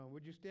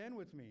Would you stand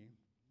with me?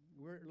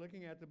 We're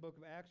looking at the book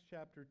of Acts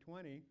chapter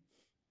 20.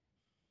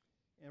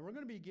 And we're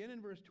going to begin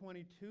in verse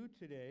 22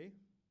 today.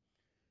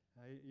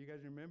 You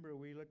guys remember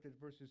we looked at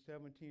verses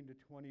 17 to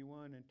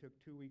 21 and took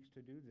 2 weeks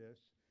to do this.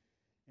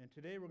 And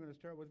today we're going to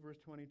start with verse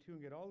 22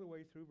 and get all the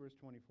way through verse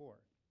 24.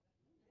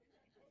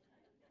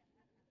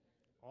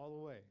 All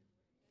the way.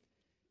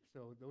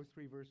 So those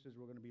 3 verses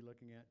we're going to be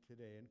looking at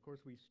today. And of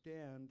course we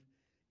stand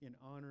in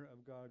honor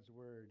of God's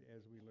word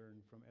as we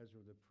learn from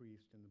Ezra the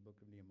priest in the book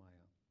of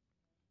Nehemiah.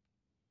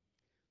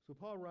 So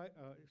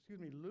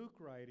Luke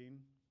writing,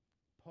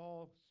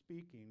 Paul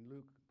speaking,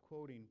 Luke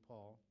quoting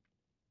Paul.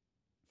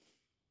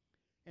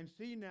 And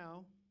see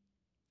now,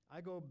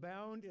 I go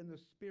bound in the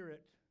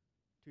Spirit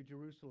to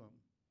Jerusalem,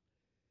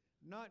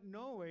 not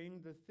knowing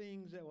the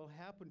things that will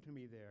happen to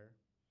me there,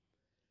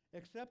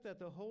 except that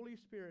the Holy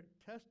Spirit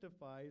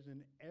testifies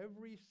in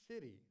every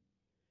city,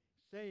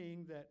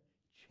 saying that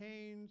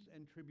chains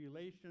and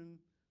tribulation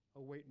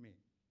await me.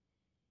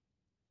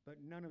 But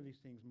none of these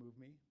things move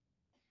me.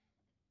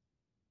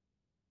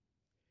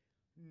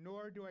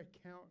 Nor do I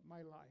count my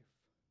life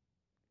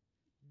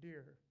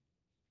dear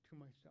to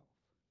myself,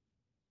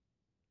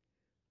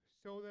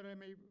 so that I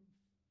may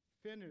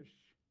finish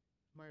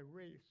my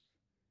race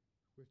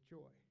with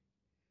joy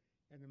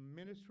and the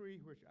ministry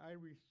which I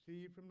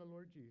received from the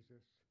Lord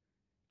Jesus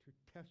to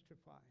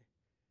testify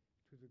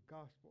to the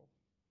gospel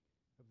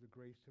of the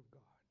grace of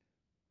God.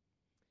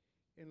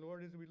 And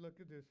Lord, as we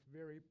look at this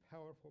very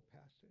powerful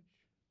passage,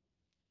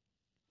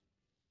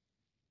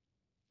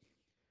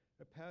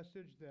 a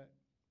passage that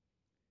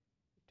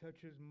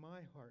touches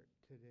my heart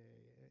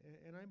today,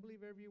 and I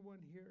believe everyone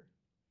here,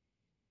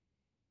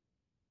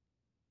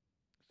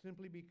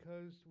 simply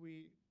because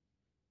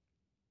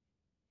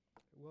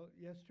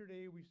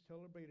yesterday we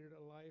celebrated a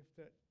life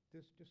that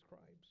this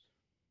describes.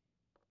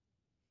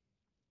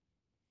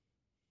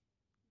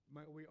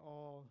 Might we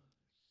all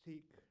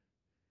seek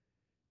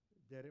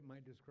that it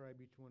might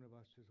describe each one of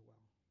us as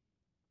well.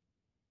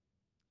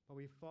 But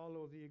we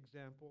follow the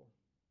example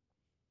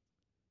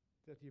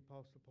that the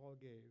Apostle Paul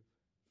gave.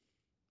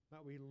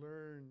 Might we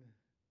learn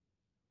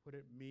what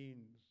it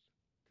means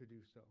to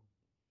do so.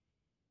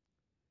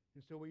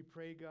 And so we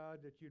pray,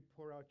 God, that you'd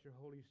pour out your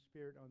Holy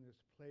Spirit on this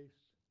place,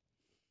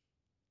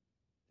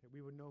 that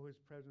we would know his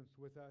presence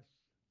with us,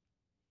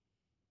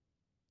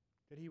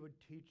 that he would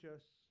teach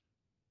us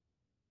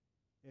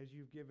as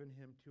you've given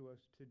him to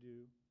us to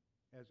do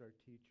as our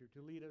teacher,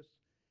 to lead us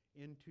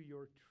into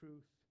your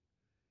truth,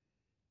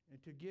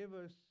 and to give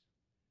us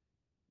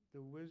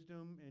the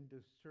wisdom and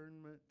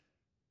discernment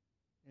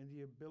and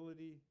the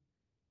ability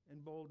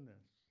and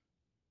boldness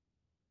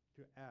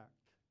to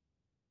act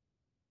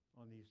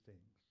on these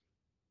things.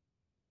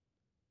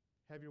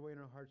 Have your way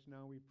in our hearts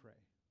now, we pray.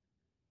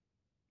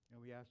 And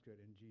we ask it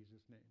in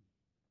Jesus' name.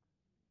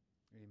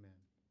 Amen.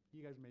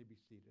 You guys may be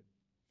seated.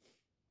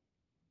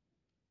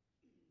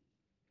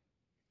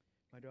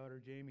 My daughter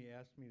Jamie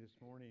asked me this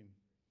morning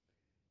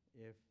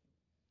if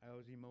I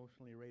was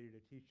emotionally ready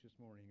to teach this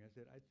morning. I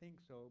said, I think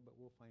so, but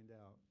we'll find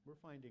out. We're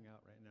finding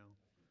out right now.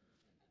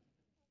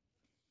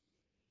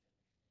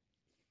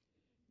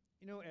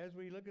 You know, as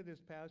we look at this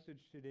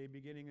passage today,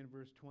 beginning in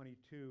verse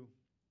 22,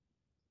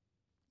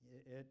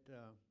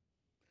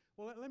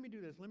 let me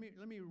do this. Let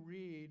me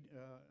read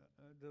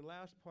the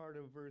last part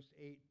of verse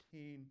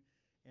 18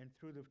 and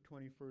through the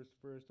 21st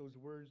verse, those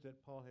words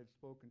that Paul had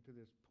spoken to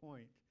this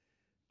point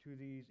to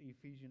these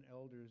Ephesian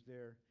elders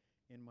there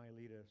in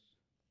Miletus.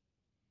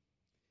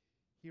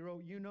 He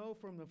wrote, "You know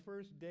from the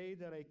first day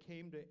that I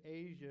came to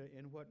Asia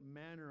in what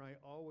manner I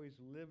always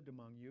lived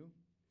among you,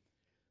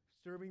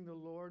 serving the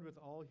Lord with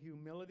all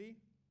humility,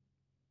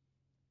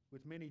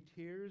 with many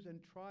tears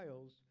and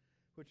trials,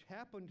 which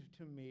happened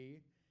to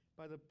me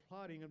by the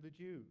plotting of the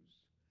Jews.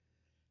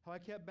 How I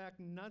kept back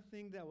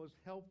nothing that was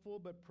helpful,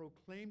 but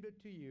proclaimed it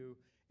to you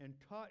and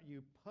taught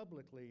you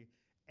publicly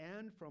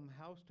and from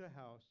house to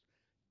house,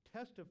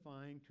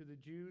 testifying to the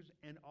Jews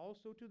and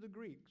also to the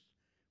Greeks,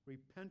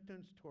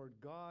 repentance toward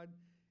God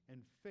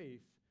and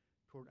faith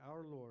toward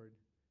our Lord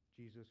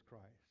Jesus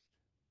Christ."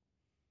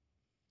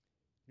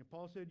 And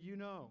Paul said, you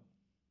know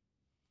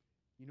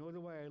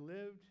the way I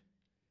lived,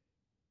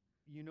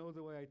 you know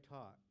the way I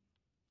taught,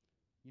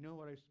 you know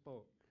what I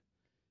spoke.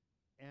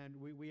 And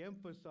we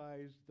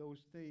emphasized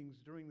those things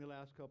during the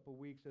last couple of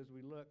weeks as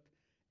we looked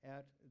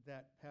at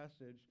that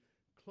passage.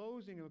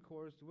 Closing, of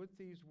course, with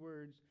these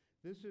words,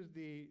 this is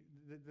the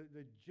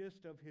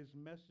gist of his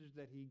message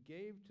that he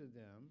gave to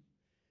them.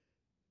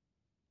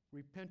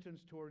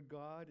 Repentance toward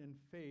God and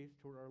faith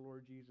toward our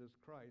Lord Jesus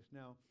Christ.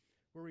 Now,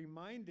 we're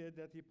reminded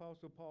that the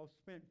Apostle Paul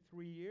spent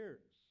 3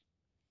 years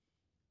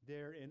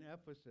there in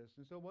Ephesus.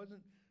 And so it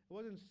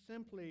wasn't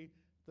simply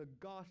the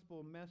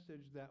gospel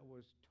message that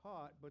was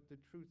taught, but the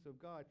truth of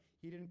God.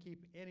 He didn't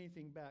keep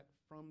anything back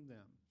from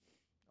them.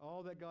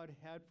 All that God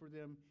had for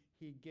them,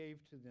 he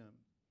gave to them.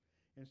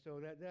 And so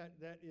that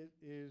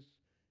is,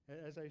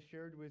 as I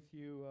shared with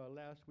you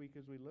last week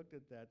as we looked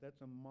at that,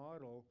 that's a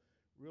model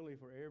really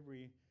for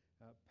every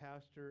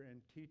pastor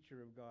and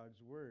teacher of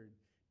God's word,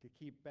 to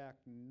keep back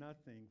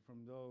nothing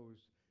from those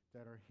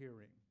that are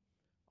hearing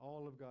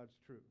all of God's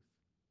truth,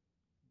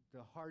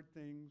 the hard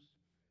things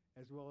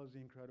as well as the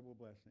incredible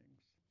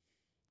blessings.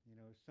 You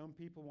know, some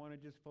people want to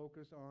just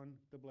focus on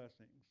the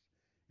blessings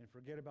and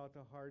forget about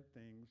the hard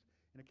things,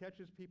 and it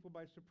catches people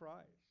by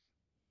surprise.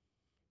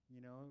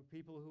 You know,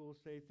 people who will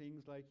say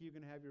things like, you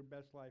can have your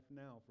best life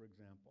now, for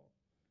example.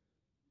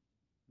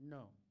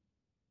 No,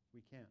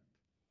 we can't.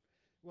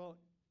 Well,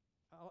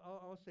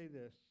 I'll say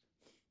this.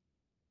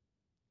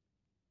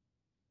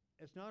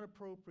 It's not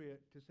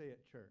appropriate to say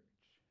at church.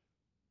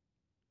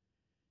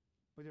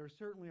 But there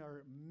certainly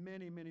are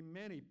many, many,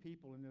 many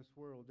people in this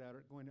world that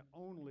are going to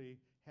only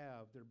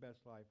have their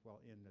best life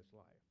while in this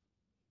life.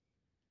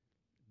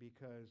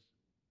 Because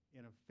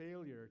in a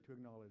failure to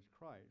acknowledge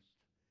Christ,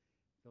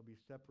 they'll be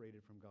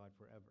separated from God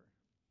forever.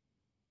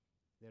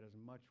 That is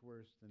much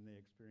worse than they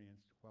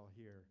experienced while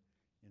here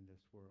in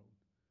this world.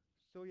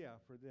 So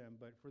yeah, for them.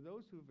 But for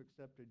those who've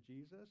accepted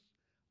Jesus,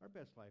 our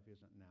best life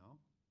isn't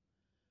now.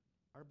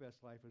 Our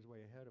best life is way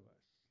ahead of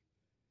us,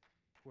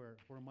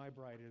 where my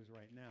bride is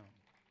right now.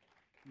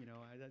 You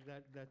know,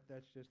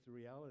 that's just the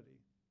reality.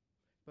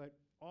 But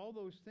all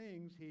those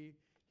things he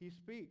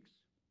speaks,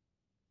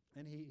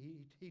 and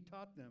he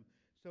taught them.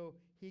 So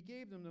he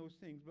gave them those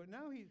things. But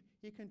now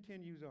he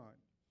continues on.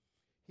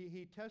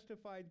 He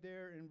testified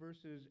there in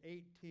verses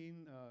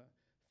 18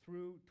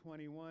 through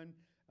 21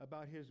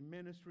 about his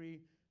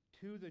ministry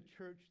to the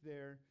church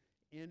there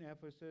in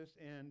Ephesus.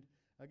 And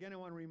again, I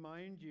want to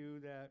remind you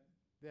that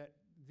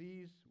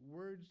these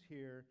words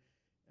here,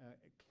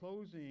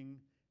 closing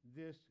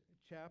this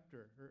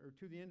chapter, or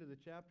to the end of the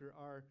chapter,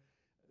 are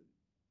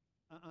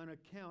an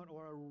account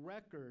or a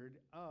record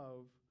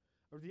of,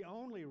 or the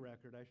only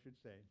record, I should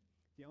say,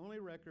 the only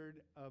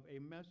record of a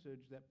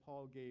message that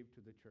Paul gave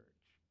to the church.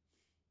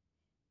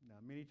 Now,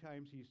 many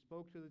times he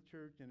spoke to the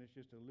church and it's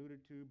just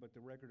alluded to, but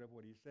the record of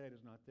what he said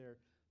is not there.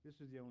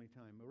 This is the only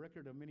time. A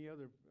record of many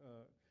other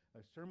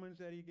sermons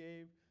that he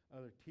gave,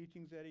 other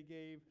teachings that he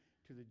gave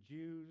to the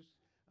Jews,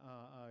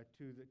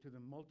 to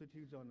the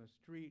multitudes on the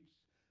streets,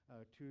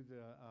 to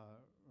the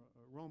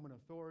Roman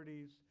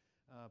authorities,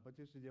 but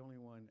this is the only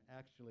one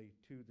actually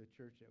to the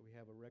church that we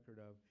have a record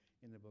of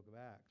in the book of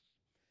Acts.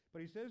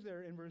 But he says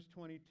there in verse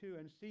 22,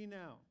 and see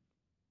now,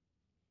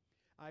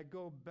 I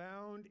go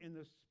bound in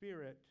the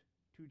Spirit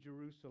to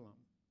Jerusalem,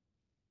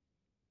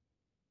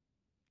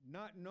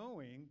 not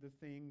knowing the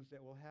things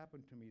that will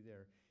happen to me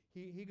there.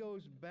 He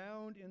goes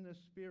bound in the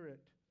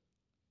Spirit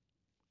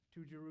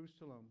to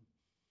Jerusalem.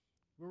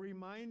 We're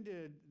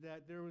reminded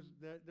that there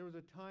was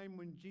a time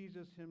when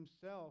Jesus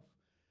himself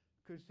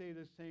could say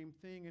the same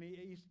thing, and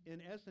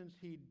in essence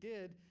he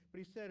did, but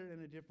he said it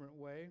in a different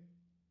way.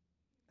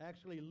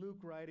 Actually, Luke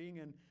writing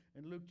in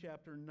Luke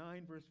chapter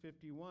 9, verse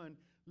 51,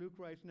 Luke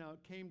writes, now it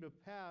came to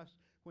pass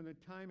when the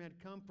time had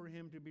come for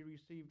him to be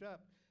received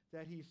up,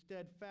 that he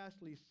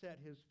steadfastly set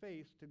his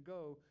face to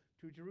go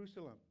to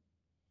Jerusalem.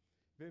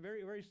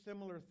 Very, very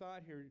similar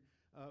thought here.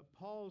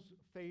 Paul's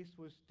face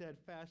was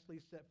steadfastly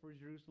set for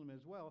Jerusalem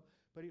as well,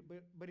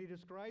 but he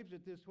describes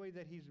it this way,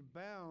 that he's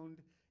bound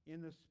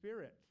in the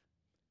Spirit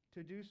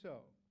to do so.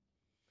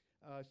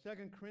 2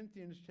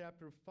 Corinthians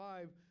chapter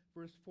 5,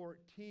 verse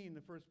 14,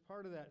 the first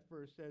part of that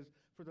verse says,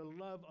 for the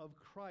love of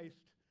Christ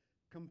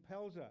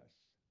compels us.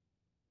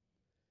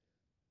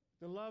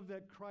 The love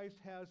that Christ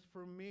has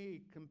for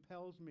me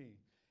compels me.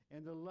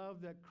 And the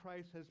love that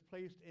Christ has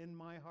placed in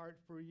my heart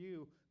for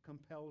you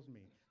compels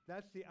me.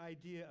 That's the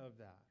idea of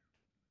that.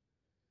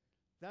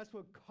 That's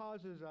what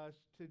causes us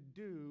to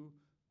do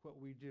what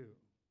we do.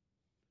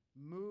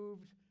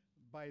 Moved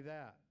by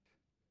that,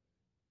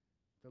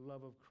 the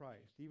love of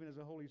Christ. Even as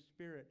the Holy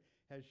Spirit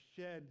has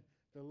shed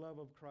the love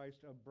of Christ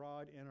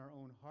abroad in our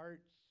own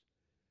hearts.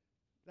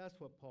 That's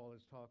what Paul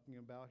is talking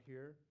about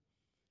here.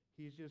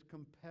 He's just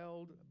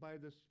compelled by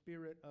the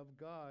Spirit of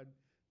God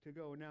to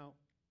go. Now,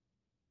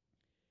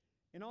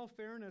 in all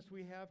fairness,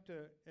 we have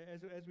to,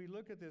 as we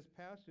look at this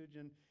passage,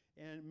 and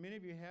many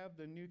of you have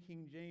the New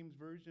King James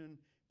Version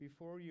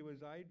before you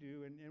as I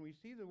do, and we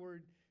see the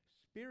word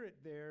Spirit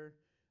there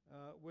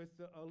with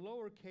a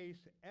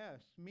lowercase s,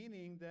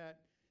 meaning that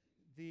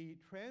the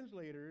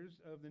translators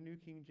of the New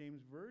King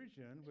James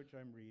Version, which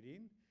I'm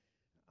reading,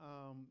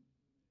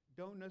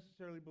 don't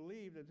necessarily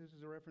believe that this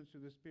is a reference to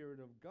the Spirit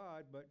of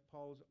God, but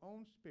Paul's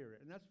own Spirit.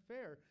 And that's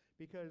fair,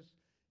 because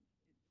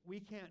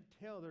we can't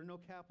tell. There are no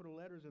capital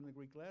letters in the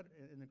Greek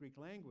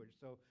language,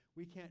 so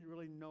we can't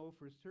really know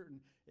for certain.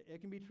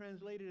 It can be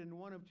translated in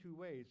one of two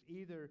ways,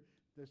 either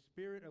the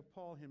Spirit of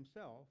Paul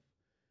himself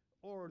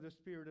or the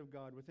Spirit of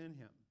God within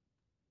him.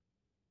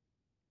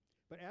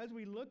 But as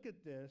we look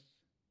at this,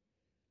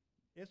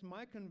 it's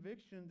my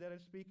conviction that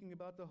it's speaking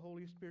about the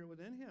Holy Spirit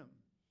within him.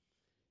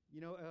 You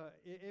know,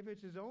 if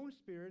it's his own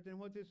Spirit, then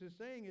what this is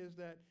saying is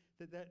that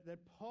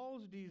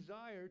Paul's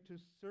desire to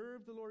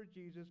serve the Lord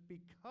Jesus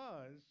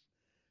because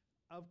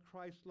of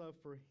Christ's love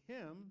for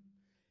him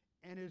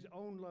and his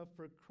own love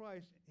for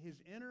Christ, his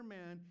inner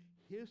man,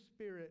 his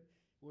spirit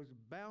was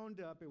bound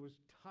up, it was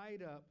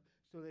tied up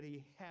so that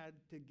he had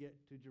to get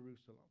to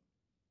Jerusalem.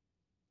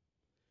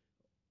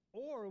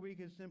 Or we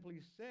could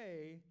simply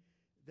say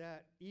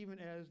that even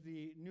as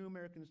the New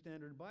American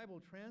Standard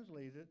Bible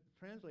translates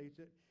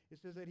it, it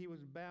says that he was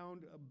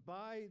bound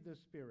by the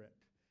Spirit.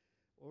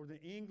 Or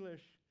the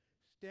English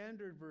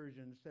Standard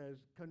Version says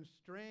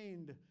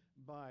constrained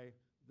by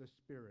the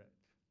Spirit.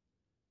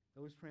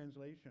 Those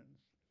translations.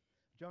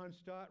 John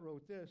Stott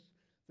wrote this: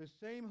 the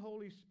same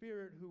Holy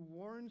Spirit who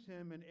warns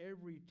him in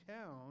every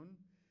town,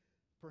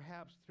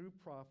 perhaps through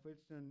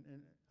prophets, and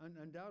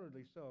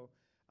undoubtedly so,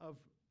 of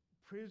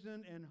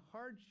prison and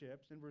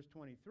hardships, in verse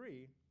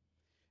 23,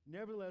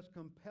 nevertheless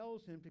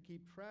compels him to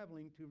keep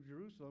traveling to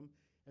Jerusalem,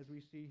 as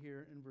we see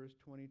here in verse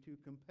 22,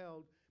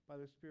 compelled by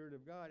the Spirit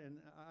of God. And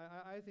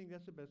I think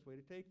that's the best way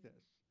to take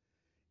this.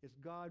 It's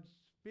God's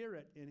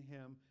Spirit in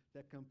him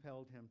that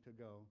compelled him to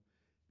go,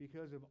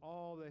 because of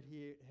all that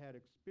he had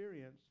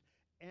experienced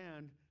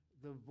and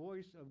the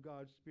voice of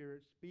God's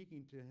Spirit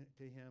speaking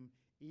to him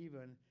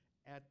even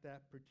at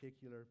that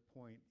particular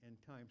point in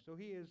time. So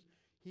he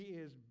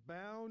is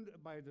bound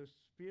by the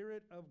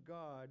Spirit of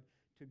God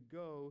to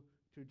go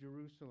to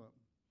Jerusalem.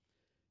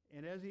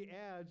 And as he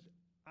adds,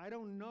 I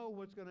don't know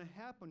what's going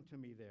to happen to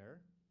me there,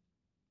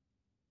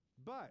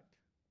 but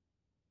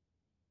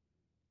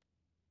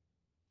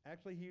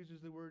actually he uses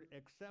the word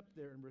except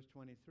there in verse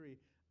 23.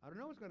 I don't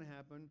know what's going to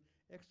happen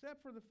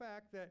except for the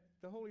fact that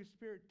the Holy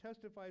Spirit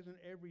testifies in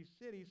every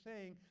city,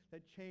 saying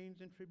that chains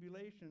and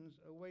tribulations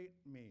await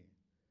me.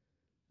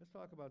 Let's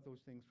talk about those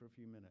things for a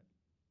few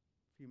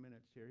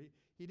minutes here.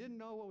 He didn't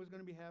know what was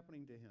going to be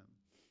happening to him.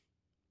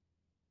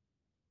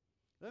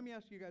 Let me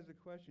ask you guys a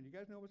question. Do you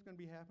guys know what's going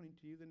to be happening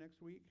to you the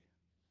next week?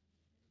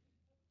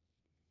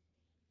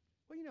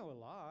 Well, you know a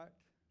lot.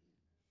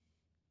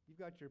 You've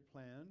got your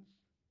plans.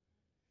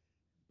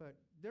 But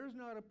there's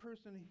not a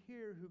person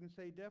here who can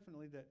say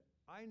definitely that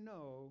I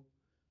know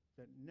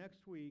that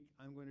next week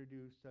I'm going to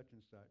do such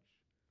and such.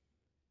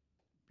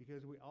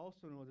 Because we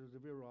also know there's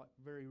a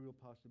very real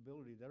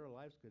possibility that our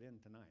lives could end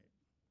tonight.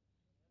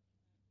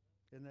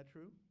 Isn't that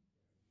true?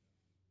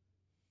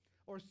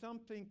 Or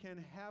something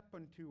can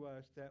happen to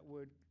us that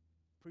would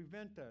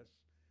prevent us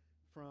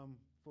from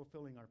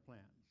fulfilling our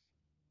plans.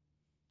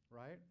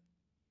 Right?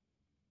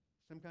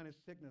 Some kind of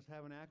sickness,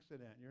 have an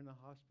accident, you're in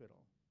the hospital.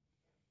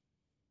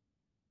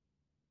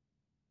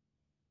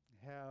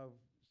 Have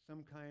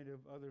some kind of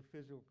other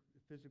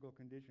physical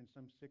condition,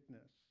 some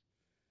sickness.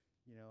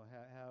 You know,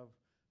 have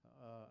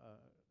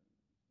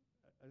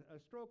a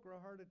stroke or a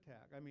heart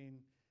attack. I mean,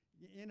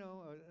 you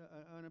know,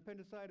 an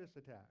appendicitis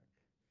attack.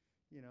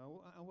 You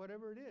know,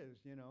 whatever it is,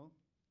 you know.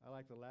 I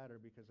like the latter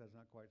because that's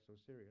not quite so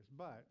serious.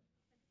 But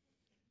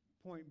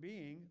point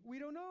being, we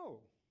don't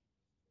know.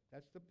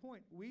 That's the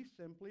point. We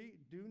simply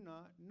do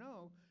not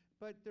know.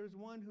 But there's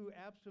one who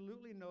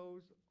absolutely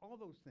knows all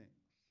those things.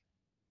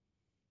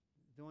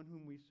 The one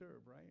whom we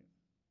serve, right?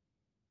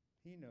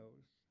 He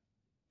knows.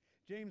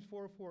 James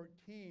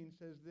 4:14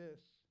 says this: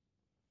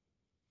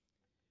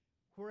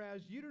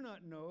 whereas you do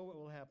not know what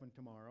will happen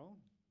tomorrow.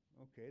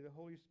 Okay, the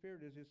Holy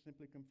Spirit is just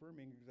simply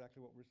confirming exactly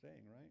what we're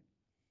saying, right?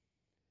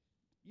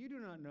 You do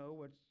not know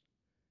what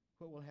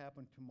will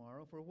happen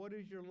tomorrow. For what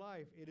is your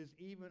life? It is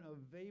even a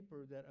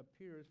vapor that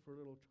appears for a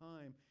little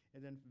time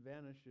and then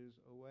vanishes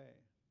away.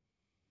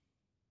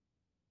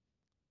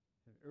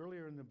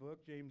 Earlier in the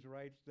book, James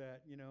writes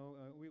that, you know,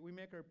 we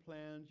make our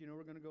plans. You know,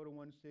 we're going to go to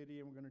one city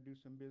and we're going to do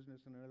some business,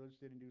 in another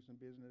city and do some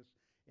business,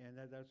 and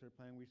that's our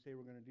plan. We say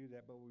we're going to do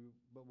that, but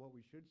what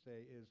we should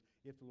say is,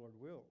 if the Lord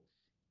wills,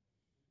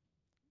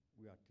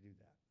 we ought to do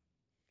that.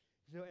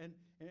 So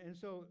and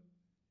so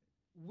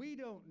we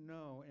don't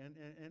know,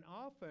 and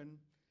often,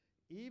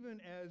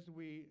 even as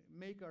we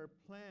make our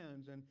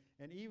plans,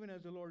 and even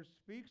as the Lord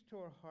speaks to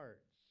our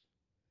hearts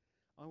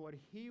on what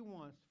He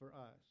wants for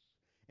us,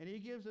 and He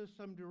gives us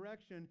some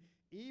direction,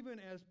 even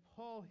as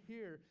Paul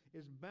here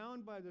is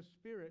bound by the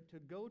Spirit to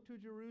go to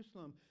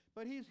Jerusalem,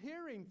 but he's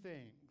hearing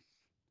things.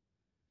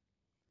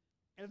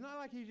 It's not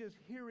like he's just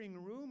hearing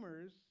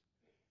rumors.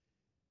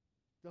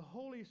 The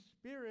Holy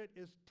Spirit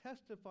is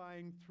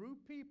testifying through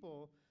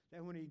people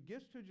that when he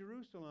gets to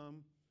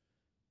Jerusalem,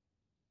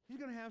 he's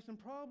going to have some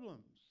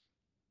problems.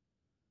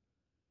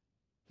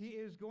 He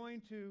is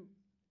going to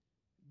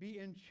be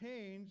in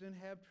chains and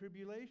have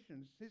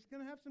tribulations. He's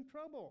going to have some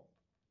trouble.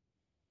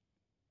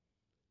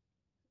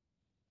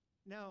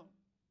 Now,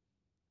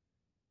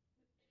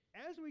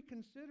 as we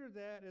consider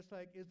that, it's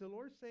like, is the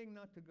Lord saying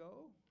not to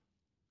go?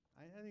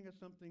 I think it's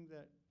something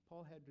that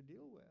Paul had to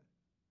deal with.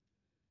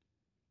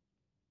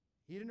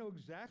 He didn't know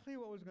exactly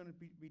what was going to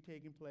be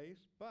taking place,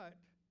 but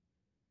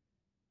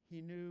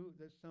he knew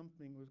that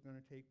something was going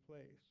to take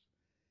place.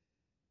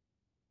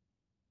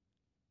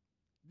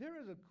 There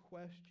is a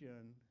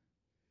question.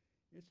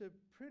 It's a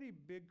pretty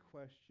big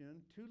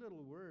question, 2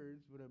 little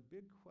words, but a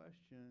big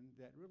question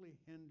that really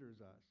hinders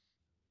us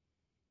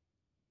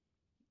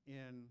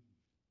in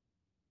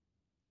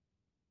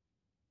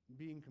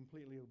being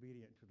completely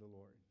obedient to the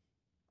Lord.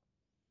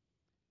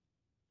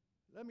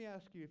 Let me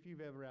ask you if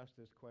you've ever asked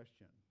this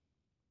question.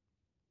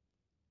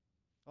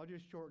 I'll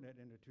just shorten it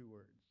into 2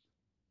 words.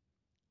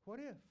 What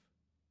if?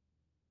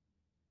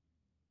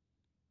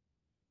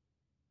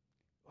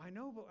 I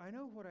know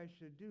what I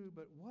should do,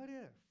 but what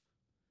if?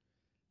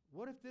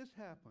 What if this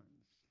happens?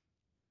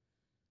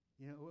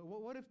 You know,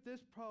 what if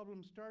this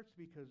problem starts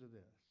because of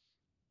this?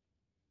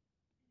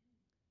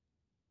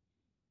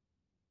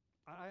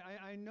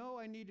 I know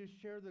I need to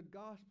share the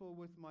gospel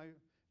with my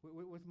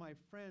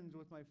friends,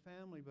 with my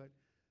family, but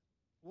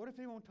what if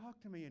they won't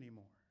talk to me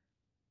anymore?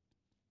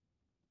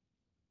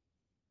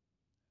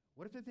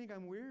 What if they think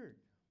I'm weird?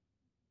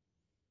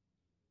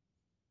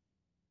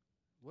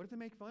 What if they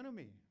make fun of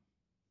me?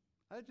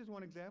 That's just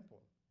one example.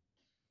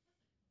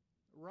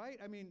 Right?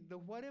 I mean, the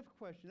what if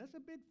question, that's a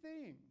big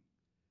thing.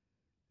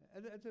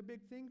 That's a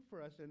big thing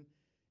for us. And,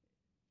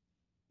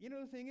 you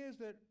know, the thing is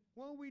that,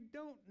 well, we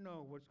don't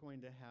know what's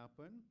going to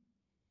happen.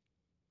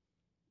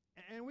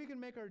 And we can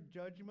make our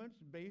judgments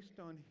based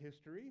on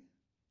history,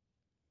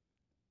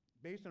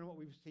 based on what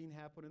we've seen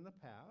happen in the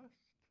past.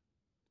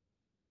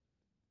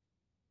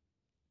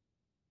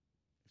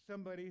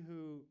 Somebody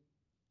who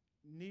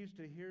needs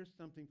to hear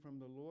something from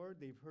the Lord,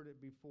 they've heard it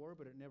before,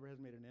 but it never has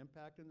made an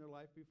impact in their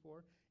life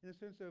before. In the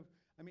sense of,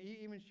 I mean,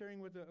 even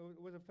sharing with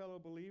a fellow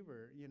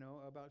believer, you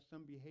know, about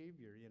some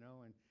behavior, you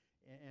know, and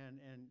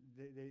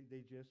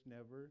they just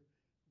never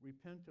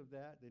repent of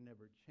that. They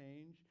never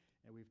change.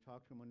 And we've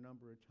talked to them a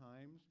number of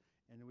times,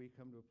 and then we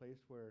come to a place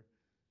where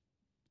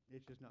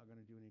it's just not going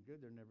to do any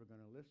good. They're never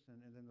going to listen.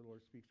 And then the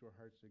Lord speaks to our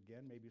hearts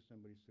again. Maybe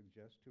somebody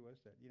suggests to us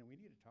that, you know,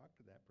 we need to talk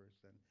to that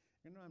person.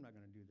 You know, I'm not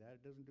going to do that.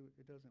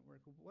 It doesn't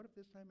work. What if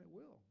this time it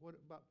will? What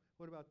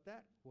about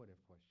that what if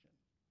question?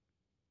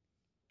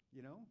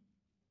 You know?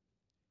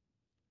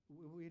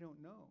 We don't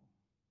know.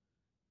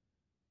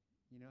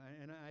 You know,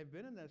 and I've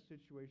been in that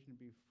situation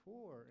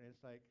before, and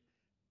it's like,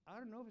 I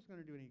don't know if it's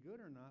going to do any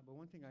good or not, but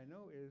one thing I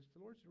know is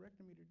the Lord's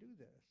directing me to do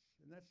this.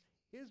 And that's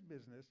His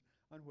business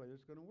on whether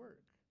it's going to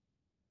work.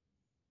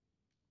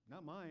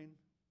 Not mine.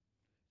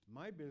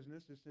 My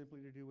business is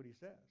simply to do what He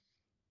says.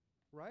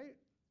 Right?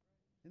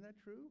 Isn't that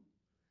true?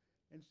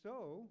 And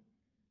so,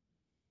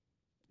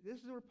 this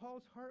is where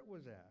Paul's heart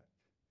was at.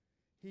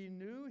 He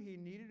knew he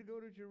needed to go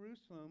to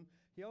Jerusalem.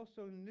 He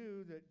also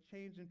knew that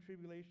chains and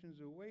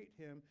tribulations await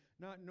him,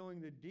 not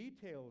knowing the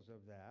details of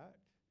that,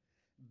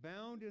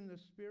 bound in the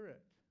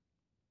Spirit.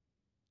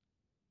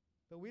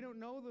 But we don't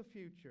know the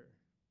future.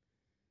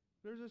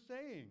 There's a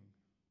saying.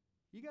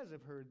 You guys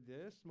have heard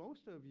this,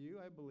 most of you,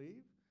 I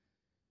believe.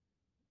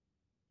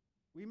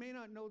 We may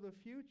not know the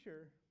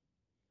future,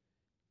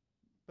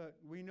 but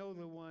we know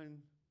the one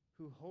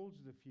who holds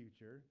the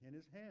future in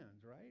his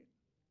hands, right?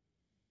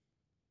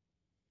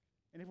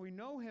 And if we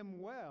know him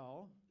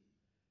well,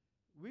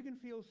 we can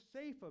feel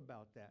safe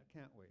about that,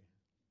 can't we?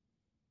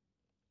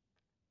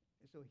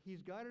 So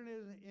he's got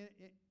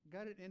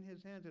it in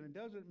his hands, and it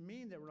doesn't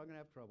mean that we're not going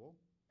to have trouble.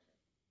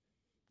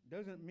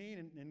 Doesn't mean,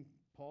 in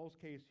Paul's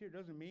case here,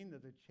 doesn't mean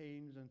that the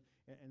chains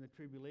and the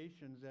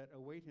tribulations that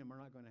await him are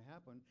not going to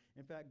happen.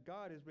 In fact,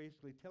 God is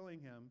basically telling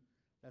him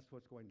that's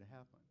what's going to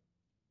happen.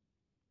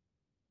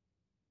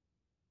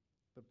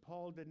 But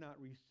Paul did not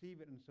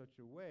receive it in such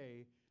a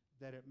way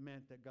that it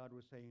meant that God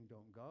was saying,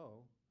 don't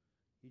go.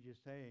 He's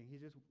just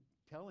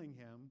telling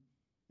him,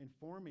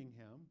 informing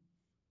him,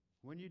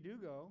 when you do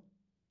go,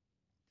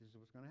 this is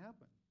what's going to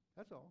happen.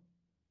 That's all.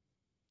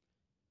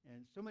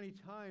 And so many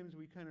times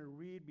we kind of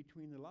read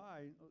between the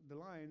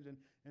lines,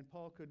 and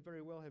Paul could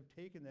very well have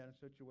taken that in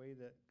such a way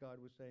that God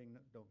was saying,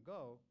 don't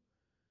go,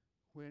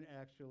 when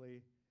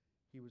actually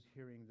he was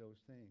hearing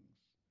those things.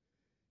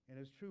 And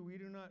it's true, we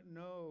do not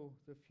know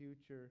the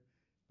future,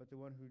 but the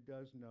one who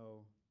does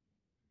know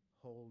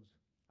holds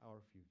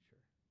our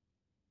future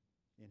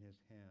in his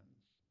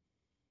hands.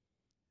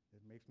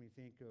 It makes me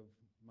think of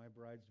my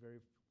bride's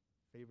very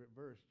favorite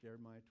verse,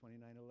 Jeremiah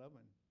 29:11.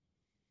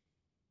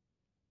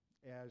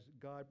 As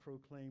God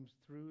proclaims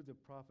through the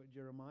prophet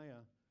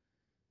Jeremiah,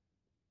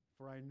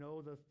 "For I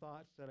know the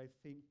thoughts that I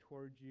think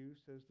towards you,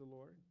 says the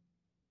Lord,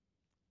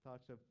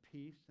 thoughts of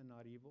peace and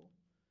not evil,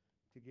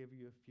 to give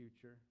you a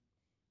future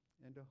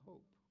and a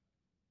hope."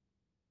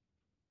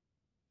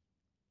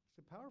 It's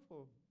a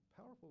powerful,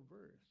 powerful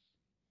verse.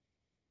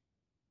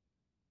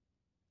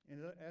 And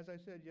as I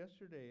said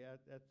yesterday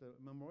at the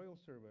memorial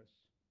service,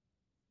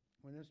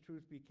 when this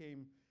truth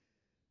became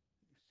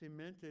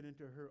cemented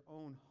into her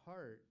own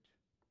heart,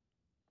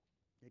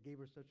 it gave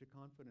her such a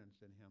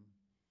confidence in him.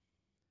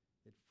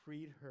 It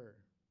freed her.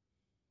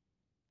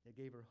 It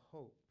gave her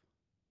hope.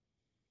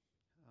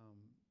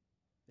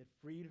 It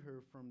freed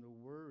her from the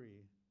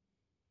worry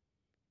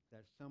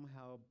that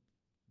somehow,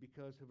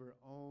 because of her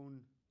own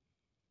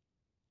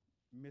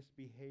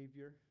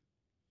misbehavior,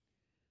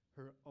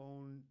 her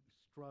own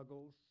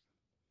struggles,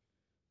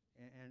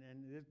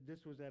 and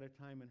this was at a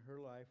time in her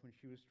life when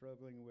she was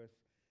struggling with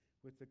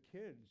the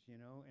kids, you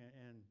know,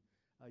 and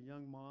a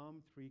young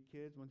mom, 3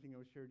 kids. One thing I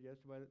was shared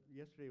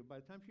yesterday, by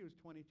the time she was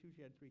 22,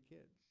 she had 3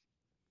 kids.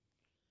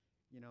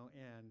 You know,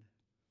 and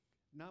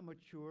not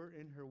mature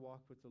in her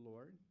walk with the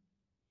Lord,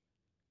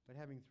 but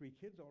having 3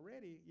 kids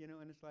already, you know,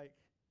 and it's like,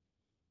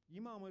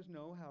 you mamas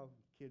know how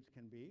kids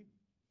can be.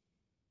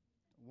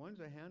 One's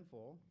a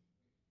handful.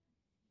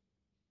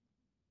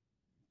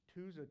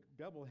 2's a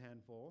double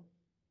handful.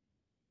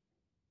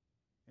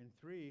 And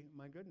 3,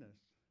 my goodness.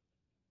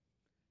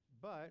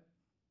 But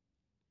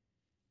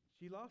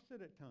she lost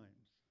it at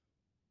times.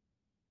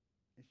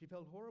 And she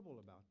felt horrible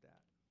about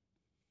that.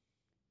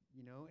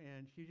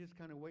 And she's just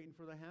kind of waiting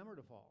for the hammer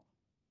to fall.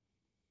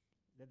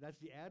 That's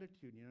the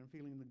attitude,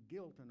 feeling the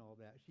guilt and all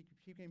that. She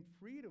became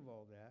freed of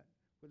all that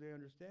with the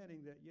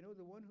understanding that,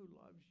 the one who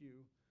loves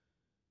you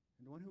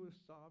and the one who is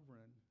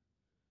sovereign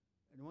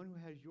and the one who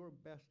has your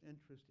best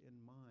interest in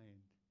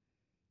mind,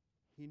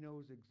 he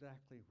knows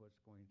exactly what's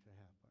going to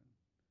happen.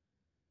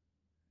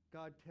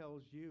 God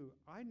tells you,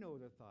 I know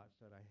the thoughts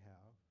that I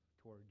have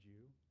towards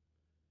you.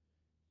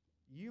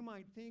 You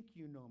might think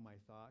you know my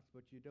thoughts,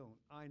 but you don't.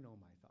 I know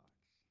my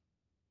thoughts.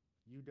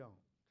 You don't.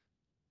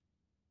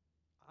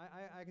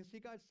 I can see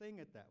God saying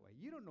it that way.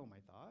 You don't know my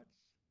thoughts.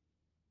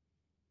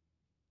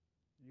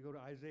 You go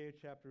to Isaiah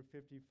chapter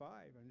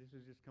 55, and this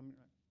is just coming,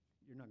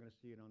 you're not going to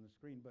see it on the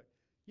screen, but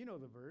you know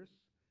the verse,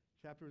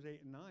 chapters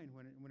 8 and 9,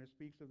 when it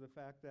speaks of the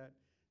fact that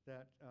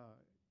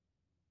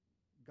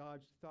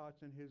God's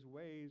thoughts and his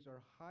ways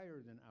are higher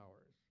than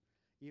ours,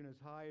 even as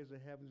high as the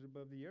heavens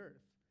above the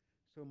earth.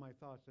 So my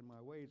thoughts and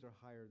my ways are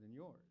higher than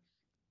yours.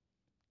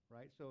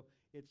 Right? So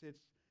it's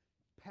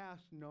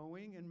past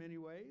knowing in many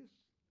ways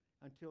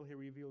until he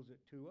reveals it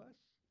to us.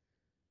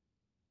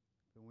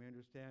 When we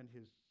understand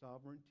his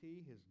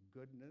sovereignty, his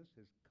goodness,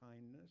 his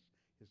kindness,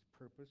 his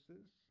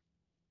purposes,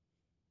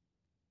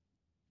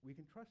 we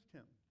can trust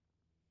him.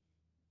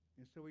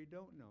 And so we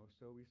don't know.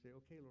 So we say,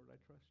 okay, Lord, I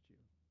trust you.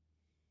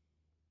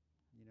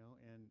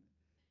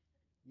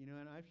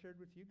 And I've shared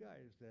with you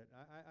guys that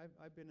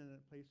I've been in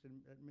that place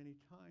at many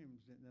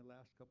times in the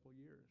last couple of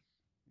years,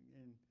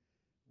 and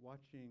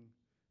watching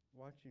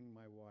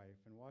my wife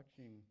and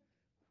watching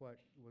what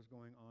was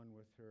going on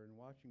with her and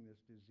watching this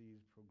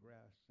disease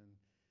progress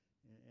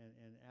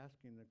and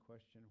asking the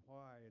question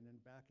why, and then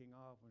backing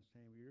off and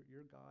saying,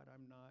 you're God,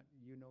 I'm not.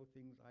 You know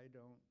things I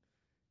don't.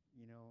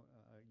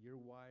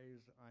 You're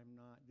wise, I'm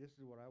not. This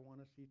is what I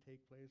want to see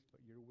take place,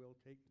 but your will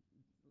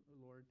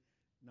Lord,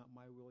 not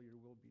my will,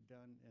 your will be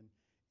done. And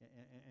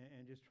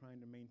just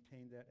trying to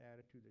maintain that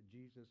attitude that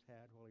Jesus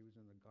had while he was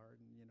in the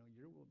garden.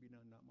 Your will be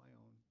done, not my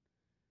own.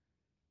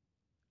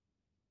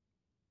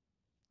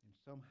 And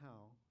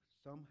somehow,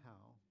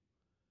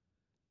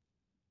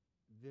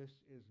 this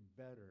is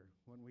better.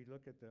 When we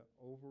look at the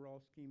overall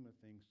scheme of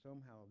things,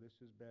 somehow this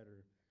is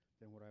better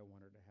than what I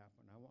wanted to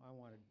happen. I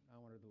wanted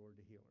the Lord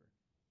to heal her.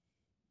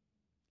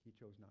 He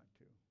chose not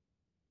to.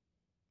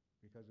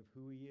 Because of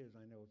who he is,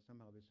 I know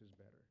somehow this is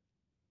better.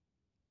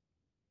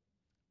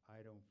 I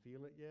don't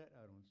feel it yet.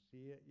 I don't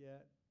see it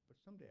yet. But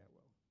someday I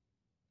will.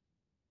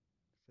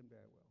 Someday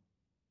I will.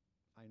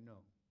 I know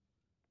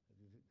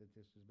that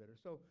this is better.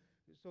 So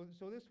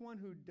this one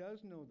who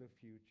does know the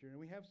future, and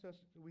we have such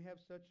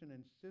an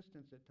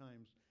insistence at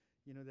times,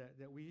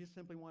 that we just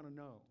simply want to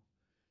know.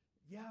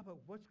 Yeah,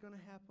 but what's going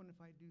to happen if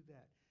I do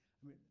that?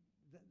 I mean,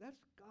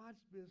 that's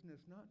God's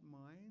business, not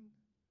mine,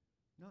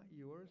 not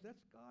yours.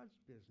 That's God's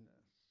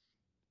business.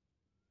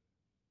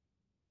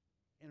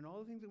 And all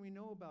the things that we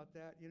know about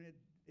that,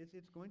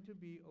 it's going to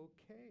be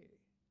okay.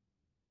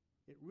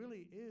 It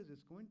really is.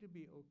 It's going to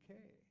be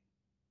okay.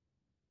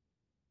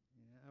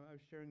 I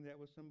was sharing that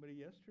with somebody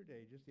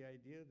yesterday, just the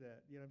idea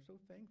that, I'm so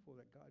thankful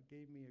that God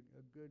gave me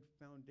a good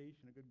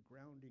foundation, a good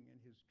grounding in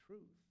his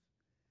truth.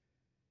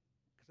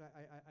 Because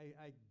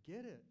I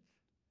get it.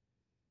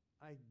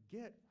 I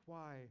get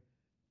why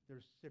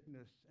there's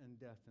sickness and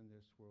death in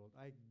this world.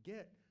 I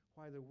get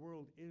why the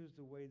world is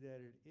the way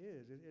that it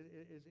is.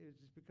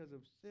 It's because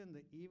of sin,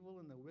 the evil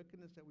and the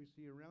wickedness that we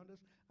see around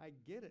us. I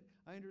get it.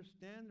 I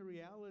understand the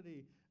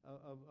reality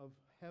of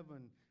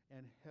heaven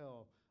and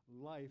hell,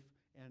 life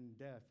and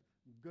death,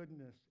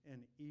 goodness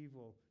and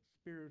evil,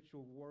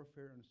 spiritual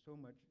warfare, and so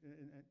much,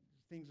 and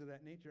things of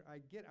that nature. I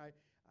get.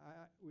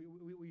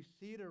 We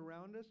see it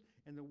around us,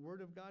 and the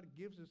Word of God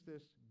gives us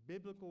this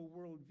biblical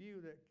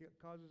worldview that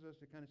causes us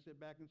to kind of sit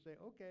back and say,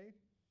 okay,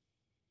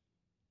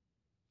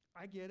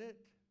 I get it.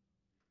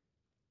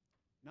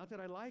 Not that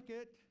I like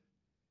it,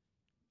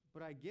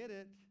 but I get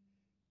it.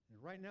 And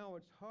right now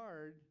it's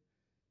hard.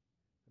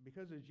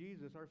 Because of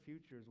Jesus, our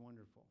future is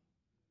wonderful.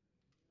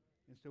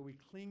 And so we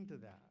cling to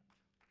that,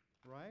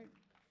 right?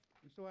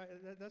 And so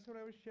that's what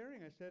I was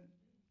sharing. I said,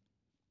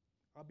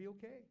 I'll be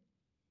okay.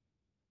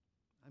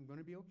 I'm going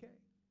to be okay.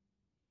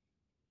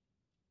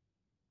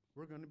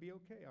 We're going to be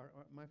okay.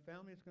 My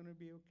family is going to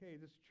be okay.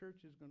 This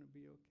church is going to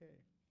be okay.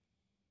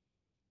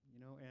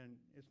 And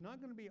it's not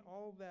going to be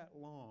all that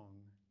long,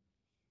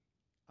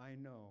 I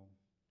know,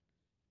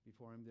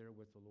 before I'm there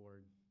with the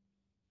Lord,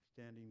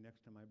 standing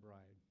next to my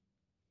bride,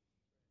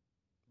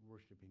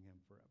 worshiping him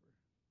forever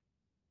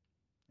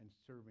and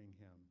serving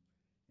him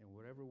in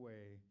whatever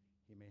way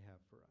he may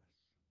have for us.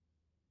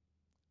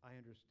 I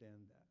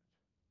understand that.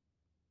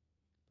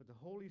 But the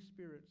Holy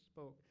Spirit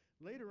spoke.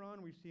 Later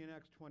on, we see in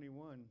Acts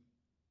 21,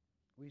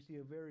 we see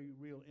a very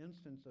real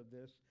instance of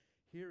this.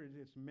 Here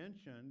it's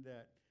mentioned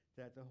that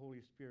the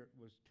Holy Spirit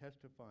was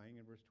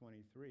testifying in verse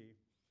 23.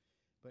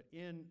 But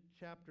in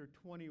chapter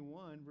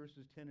 21,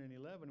 verses 10 and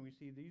 11, we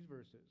see these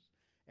verses.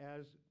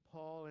 As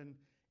Paul and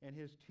and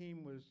his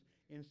team was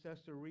in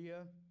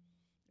Caesarea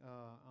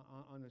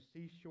on the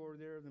seashore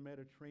there of the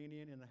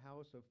Mediterranean in the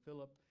house of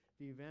Philip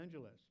the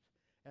evangelist.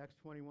 Acts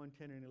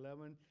 21:10 and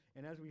 11.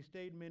 And as we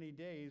stayed many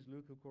days,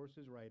 Luke, of course,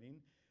 is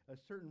writing, a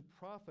certain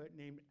prophet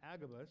named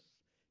Agabus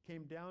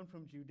came down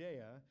from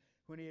Judea.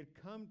 When he had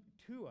come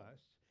to us,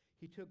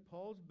 he took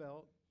Paul's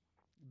belt,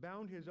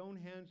 bound his own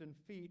hands and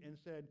feet, and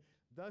said,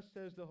 "Thus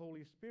says the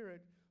Holy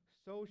Spirit,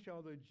 so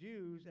shall the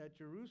Jews at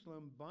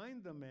Jerusalem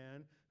bind the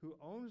man who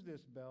owns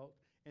this belt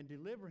and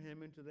deliver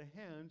him into the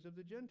hands of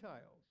the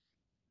Gentiles."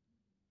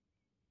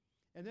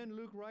 And then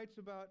Luke writes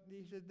about,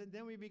 he said,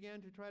 then we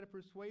began to try to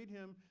persuade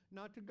him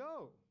not to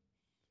go.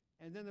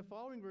 And then the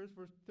following verse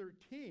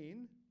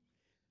 13,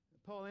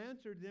 Paul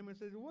answered them and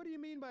says, "What do you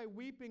mean by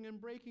weeping and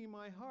breaking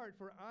my heart?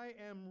 For I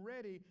am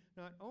ready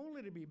not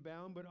only to be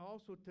bound, but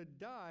also to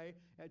die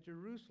at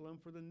Jerusalem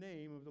for the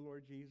name of the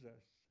Lord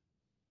Jesus."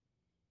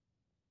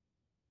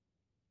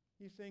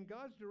 He's saying,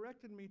 God's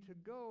directed me to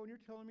go, and you're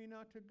telling me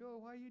not to go.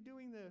 Why are you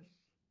doing this?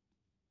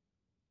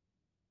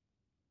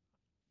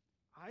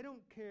 I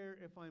don't care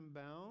if I'm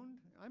bound.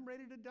 I'm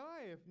ready to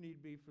die if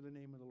need be for the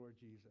name of the Lord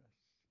Jesus.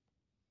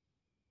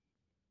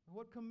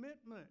 What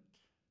commitment?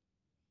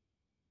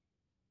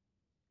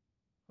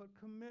 What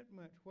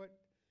commitment?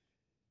 What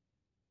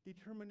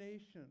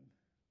determination?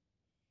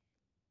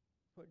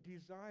 What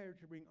desire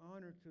to bring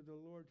honor to the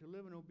Lord, to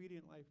live an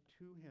obedient life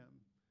to Him,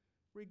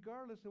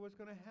 regardless of what's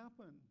going to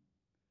happen,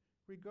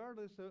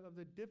 regardless of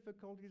the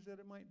difficulties that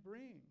it might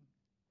bring.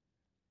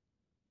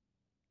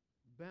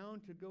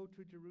 Bound to go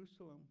to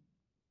Jerusalem.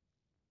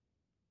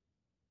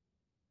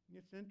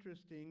 It's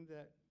interesting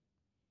that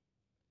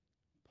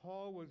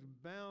Paul was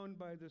bound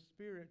by the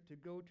Spirit to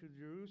go to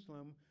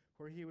Jerusalem,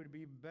 where he would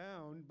be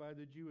bound by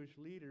the Jewish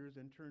leaders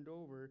and turned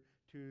over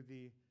to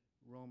the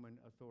Roman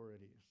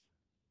authorities,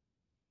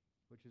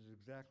 which is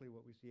exactly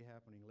what we see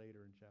happening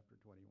later in chapter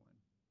 21.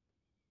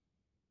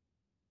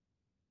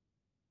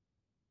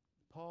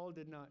 Paul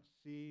did not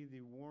see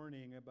the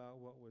warning about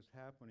what was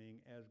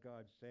happening as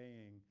God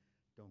saying,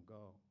 "Don't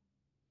go."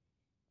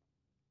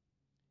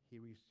 He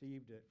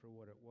received it for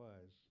what it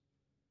was,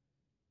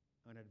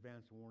 an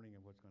advance warning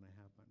of what's going to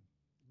happen.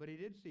 But he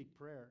did seek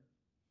prayer.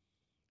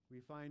 We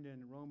find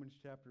in Romans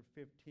chapter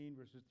 15,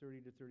 verses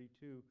 30 to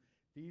 32,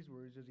 these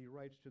words as he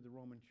writes to the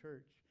Roman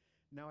church.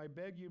 "Now I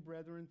beg you,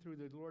 brethren, through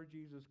the Lord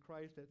Jesus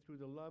Christ, that through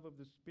the love of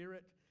the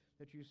Spirit,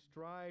 that you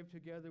strive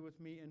together with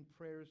me in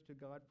prayers to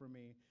God for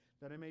me,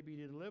 that I may be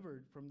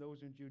delivered from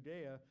those in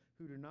Judea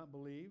who do not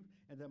believe,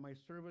 and that my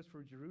service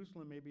for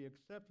Jerusalem may be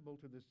acceptable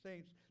to the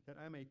saints, that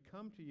I may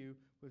come to you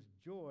with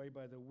joy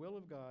by the will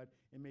of God,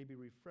 and may be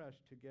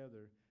refreshed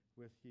together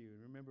with you."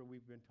 Remember,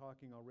 we've been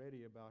talking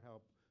already about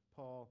how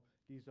Paul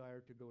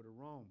desired to go to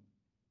Rome.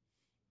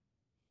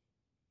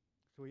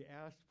 So he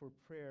asked for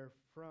prayer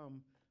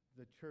from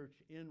the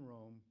church in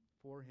Rome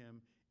for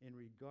him in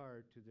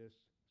regard to this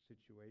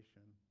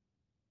situation.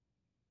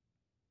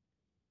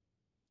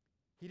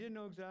 He didn't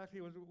know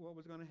exactly what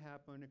was going to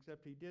happen,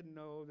 except he did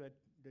know that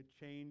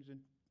chains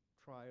and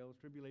trials,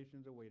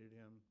 tribulations awaited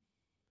him.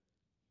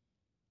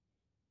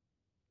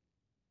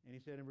 And he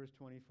said in verse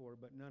 24,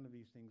 "But none of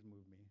these things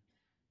move me."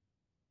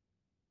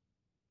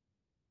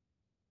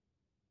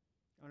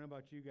 I don't know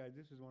about you guys,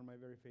 this is one of my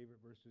very favorite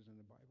verses in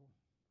the Bible.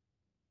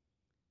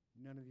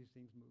 None of these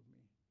things move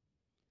me.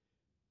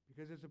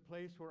 Because it's a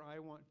place where I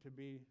want to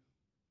be.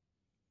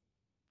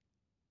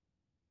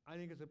 I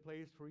think it's a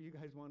place where you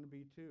guys want to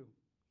be too,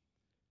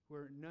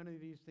 where none of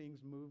these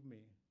things move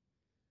me.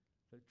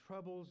 The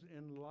troubles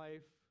in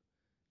life,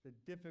 the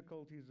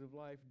difficulties of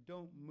life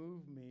don't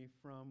move me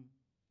from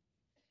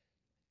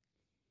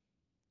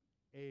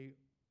a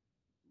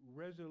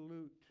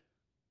resolute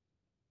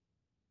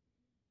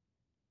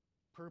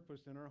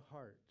purpose in our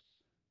hearts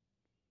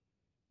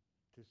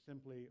to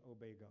simply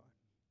obey God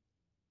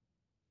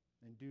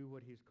and do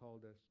what He's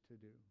called us to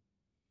do.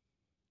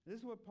 This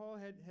is what Paul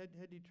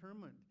had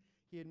determined.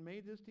 He had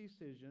made this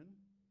decision.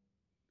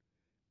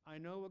 I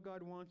know what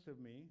God wants of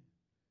me,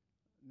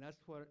 and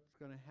that's what's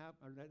going to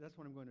happen. That's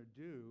what I'm going to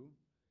do.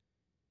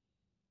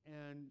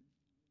 And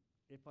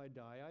if I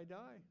die, I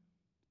die.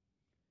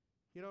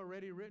 He had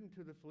already written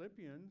to the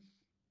Philippians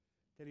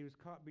that he was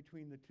caught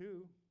between the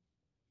two.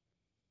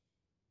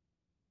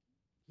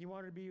 He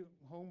wanted to be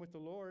home with the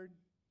Lord,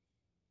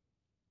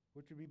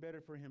 which would be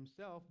better for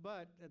himself,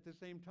 but at the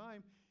same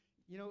time,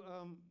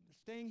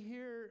 staying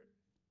here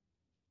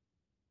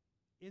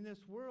in this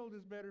world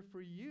is better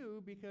for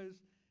you, because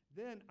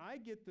then I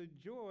get the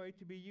joy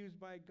to be used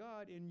by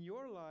God in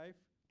your life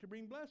to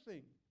bring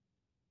blessing.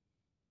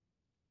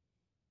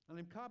 And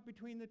I'm caught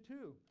between the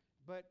two.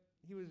 But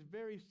he was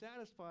very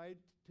satisfied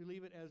to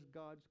leave it as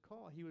God's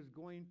call. He was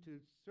going to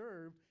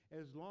serve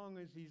as long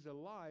as he's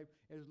alive,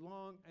 as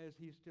long as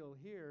he's still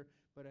here.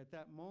 But at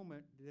that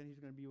moment, then he's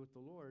going to be with the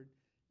Lord,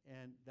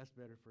 and that's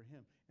better for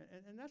him.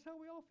 And that's how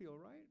we all feel,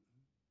 right?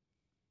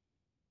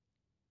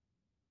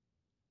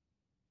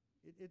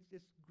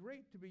 It's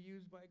great to be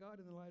used by God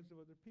in the lives of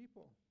other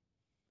people.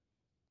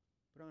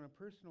 But on a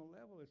personal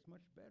level, it's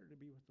much better to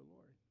be with the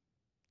Lord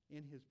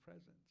in his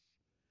presence.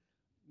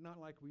 Not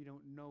like we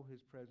don't know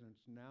his presence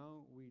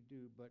now, we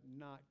do, but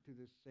not to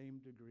the same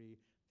degree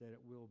that it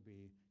will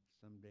be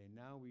someday.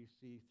 Now we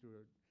see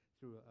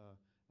through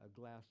a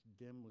glass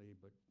dimly,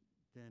 but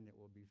then it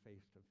will be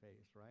face to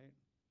face, right?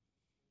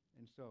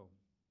 And so,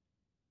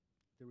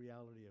 the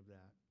reality of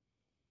that.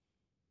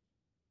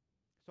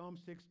 Psalm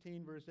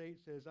 16, verse 8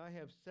 says, I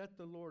have set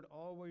the Lord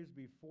always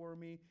before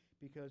me,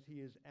 because he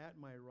is at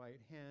my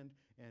right hand,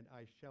 and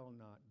I shall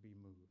not be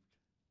moved.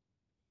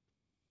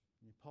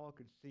 And Paul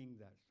could sing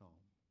that psalm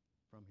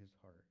from his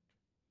heart.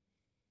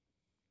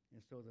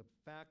 And so the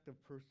fact of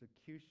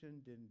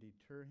persecution didn't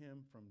deter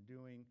him from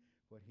doing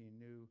what he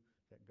knew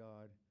that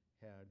God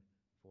had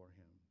for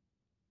him.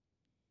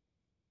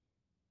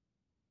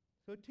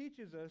 So it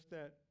teaches us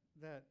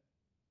that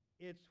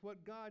it's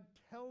what God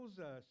tells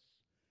us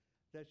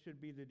that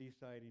should be the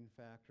deciding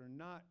factor,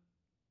 not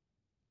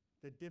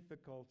the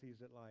difficulties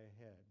that lie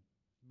ahead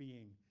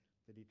being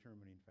the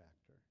determining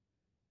factor.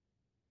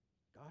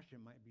 Gosh, it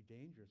might be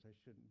dangerous. I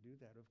shouldn't do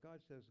that. If God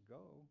says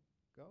go,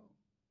 go.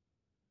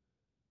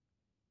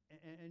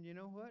 And you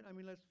know what? I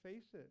mean, let's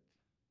face it.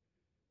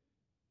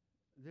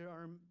 There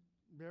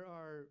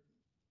are,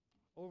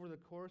 over the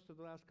course of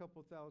the last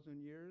couple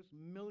thousand years,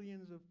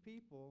 millions of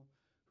people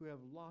who have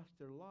lost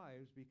their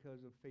lives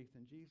because of faith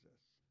in Jesus.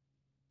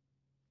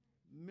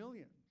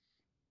 Millions.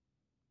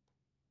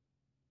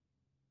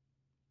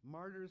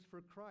 Martyrs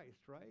for Christ,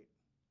 right?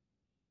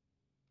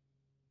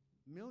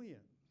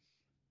 Millions.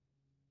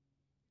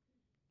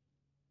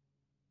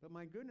 But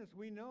my goodness,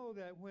 we know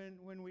that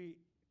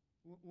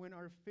when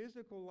our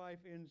physical life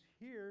ends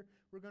here,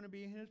 we're going to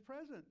be in his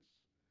presence.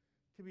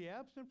 To be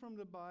absent from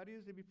the body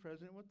is to be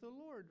present with the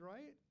Lord,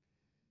 right?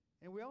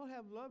 And we all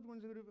have loved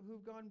ones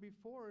who've gone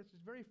before us.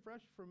 It's very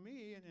fresh for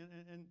me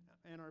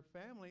and our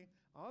family,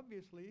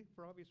 obviously,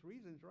 for obvious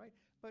reasons, right?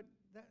 But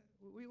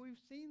we've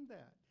seen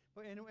that.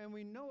 And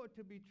we know it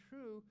to be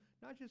true,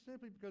 not just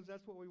simply because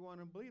that's what we want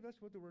to believe.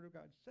 That's what the Word of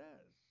God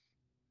says.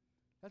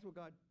 That's what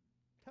God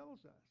tells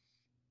us.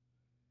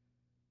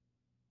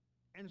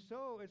 And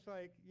so it's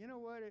like, you know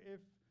what?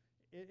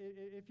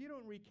 If you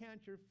don't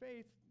recant your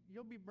faith,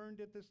 you'll be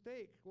burned at the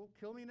stake. Well,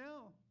 kill me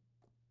now.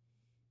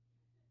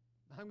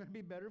 I'm going to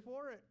be better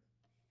for it.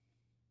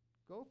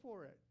 Go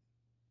for it.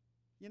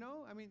 You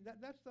know, I mean,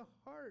 that's the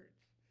heart.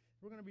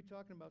 We're going to be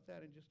talking about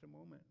that in just a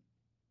moment.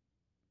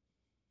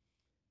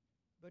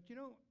 But you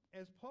know,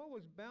 as Paul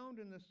was bound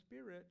in the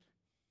Spirit,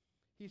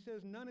 he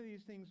says, none of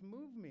these things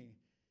move me.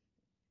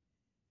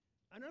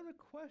 Another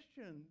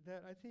question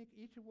that I think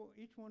each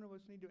one of us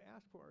need to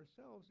ask for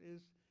ourselves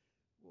is,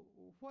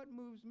 what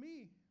moves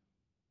me?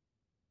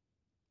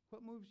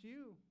 What moves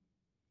you?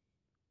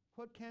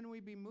 What can we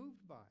be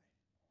moved by?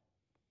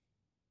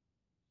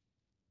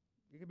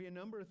 It could be a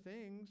number of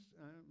things,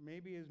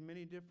 maybe as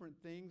many different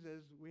things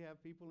as we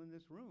have people in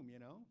this room, you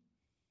know.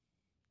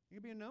 It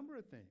could be a number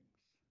of things.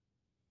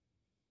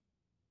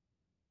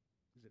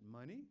 Is it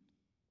money?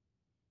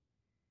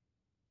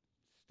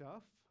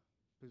 Stuff?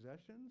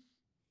 Possessions?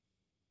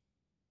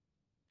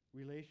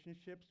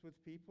 Relationships with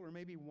people, or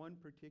maybe one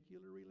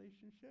particular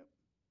relationship?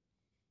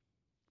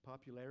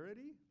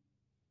 Popularity?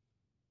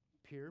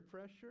 Peer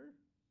pressure?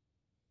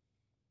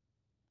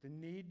 The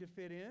need to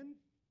fit in?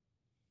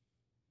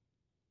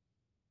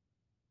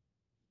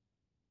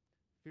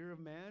 Fear of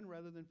man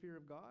rather than fear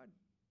of God?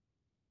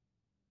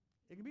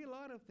 It can be a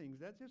lot of things.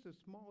 That's just a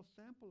small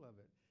sample of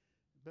it.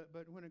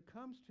 But when it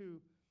comes to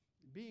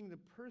being the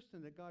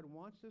person that God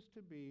wants us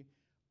to be,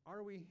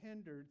 are we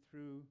hindered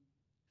through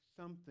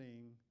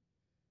something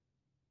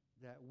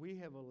that we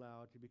have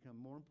allowed to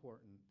become more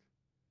important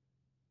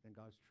than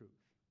God's truth?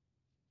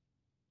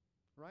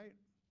 Right?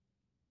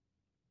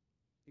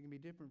 It can be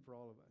different for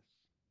all of us.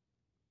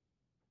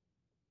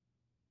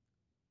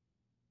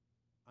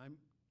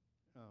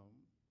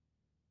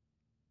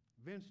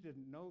 Vince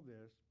didn't know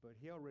this, but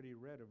he already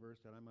read a verse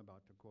that I'm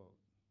about to quote.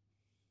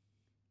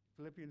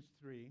 Philippians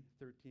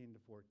 3:13 to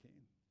 14.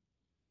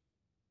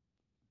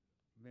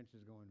 Vince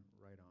is going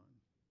right on.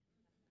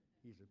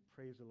 He said,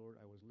 praise the Lord,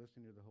 I was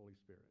listening to the Holy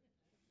Spirit.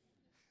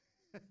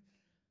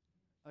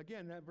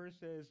 Again, that verse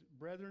says,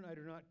 brethren, I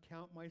do not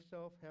count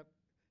myself to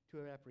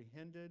have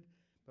apprehended,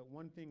 but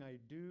one thing I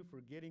do,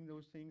 forgetting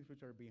those things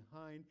which are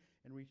behind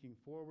and reaching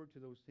forward to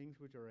those things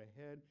which are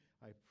ahead,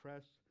 I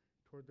press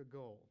toward the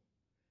goal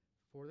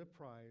for the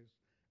prize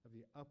of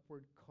the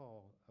upward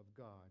call of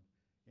God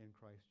in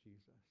Christ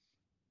Jesus.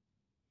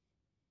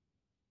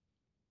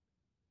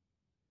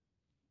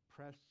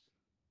 Press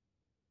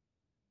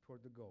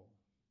toward the goal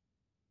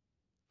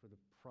for the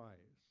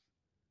prize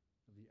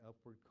of the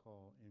upward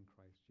call in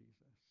Christ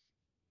Jesus.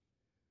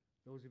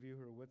 Those of you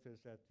who were with us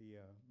at the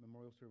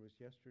memorial service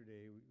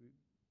yesterday,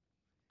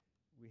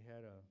 we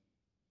had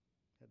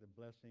the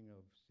blessing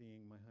of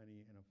seeing my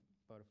honey in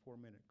about a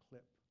 4-minute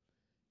clip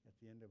at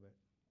the end of it.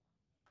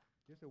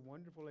 Just a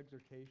wonderful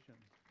exhortation.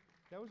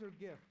 That was her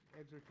gift,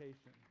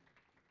 exhortation.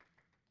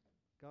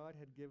 God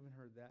had given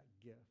her that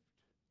gift.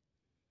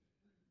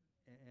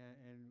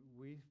 And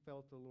we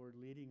felt the Lord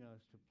leading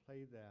us to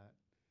play that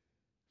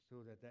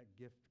so that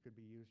gift could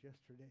be used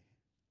yesterday.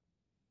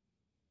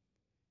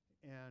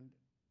 And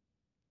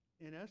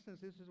in essence,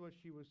 this is what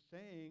she was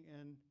saying,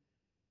 and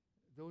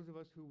those of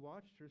us who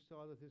watched her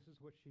saw that this is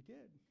what she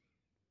did.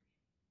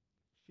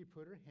 She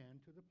put her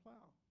hand to the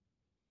plow,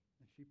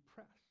 and she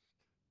pressed.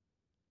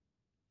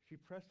 She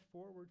pressed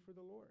forward for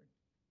the Lord.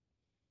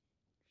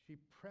 She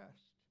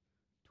pressed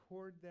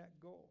toward that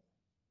goal,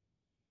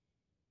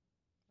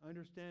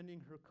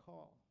 understanding her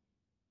call.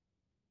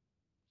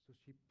 So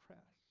she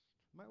pressed.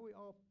 Might we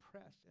all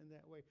press in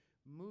that way?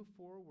 Move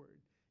forward,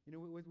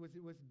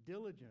 with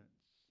diligence.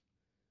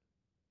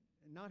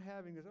 And not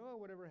having this,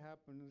 whatever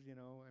happens,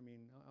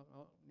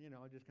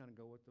 I'll just kind of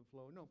go with the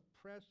flow. No,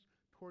 press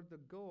toward the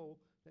goal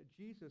that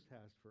Jesus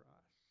has for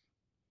us.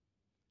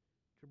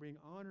 To bring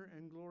honor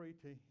and glory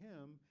to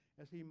him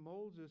as he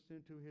molds us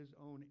into his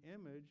own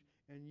image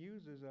and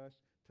uses us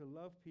to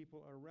love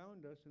people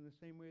around us in the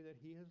same way that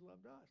he has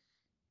loved us.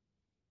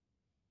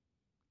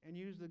 And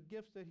use the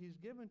gifts that he's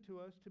given to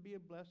us to be a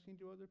blessing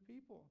to other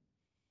people.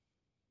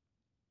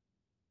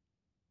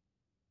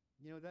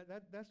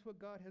 That's what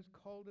God has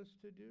called us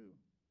to do.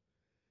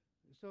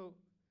 So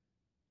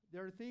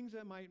there are things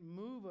that might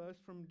move us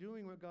from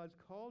doing what God's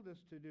called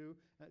us to do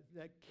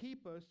that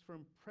keep us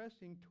from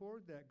pressing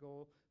toward that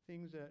goal,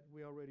 things that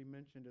we already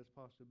mentioned as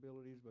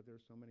possibilities, but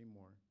there's so many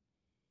more.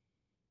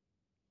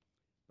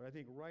 But I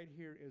think right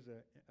here is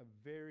a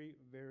very,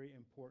 very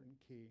important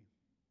key.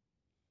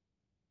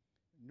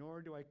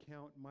 Nor do I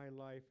count my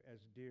life as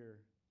dear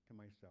to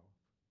myself.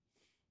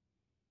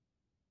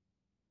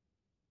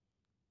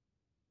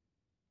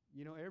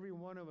 Every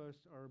one of us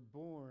are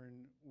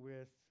born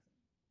with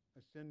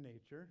a sin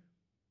nature.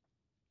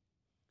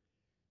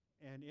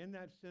 And in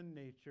that sin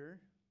nature,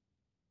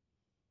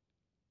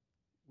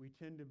 we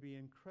tend to be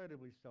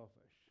incredibly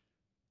selfish.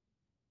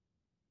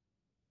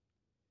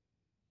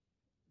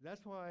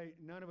 That's why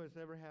none of us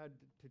ever had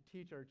to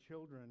teach our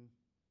children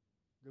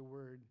the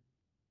word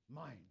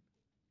mine.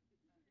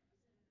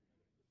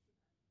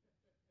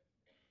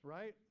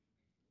 Right?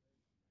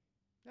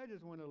 That's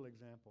just one little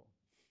example.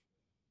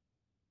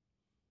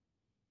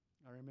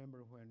 I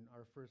remember when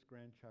our first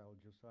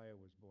grandchild, Josiah,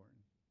 was born.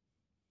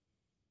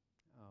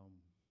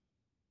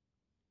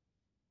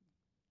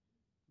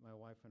 My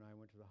wife and I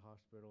went to the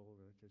hospital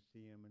to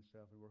see him and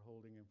stuff. We were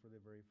holding him for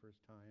the very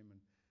first time, and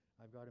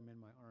I've got him in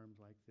my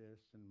arms like this,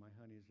 and my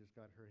honey's just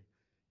got her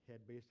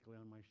head basically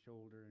on my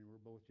shoulder, and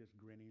we're both just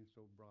grinning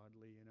so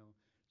broadly,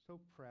 so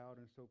proud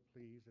and so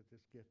pleased at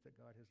this gift that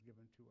God has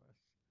given to us.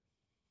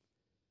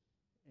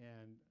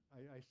 And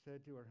I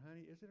said to her,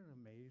 honey, isn't it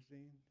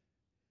amazing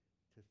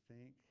to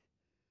think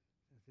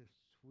that this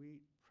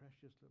sweet,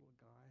 precious little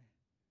guy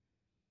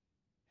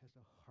has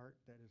a heart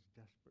that is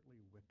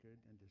desperately wicked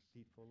and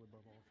deceitful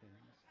above all things?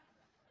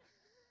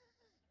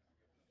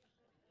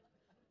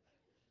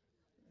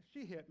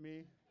 She hit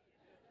me.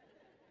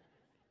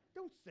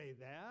 Don't say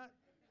that.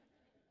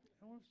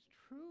 Oh, it's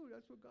true.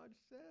 That's what God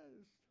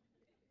says.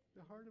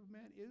 The heart of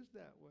man is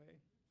that way.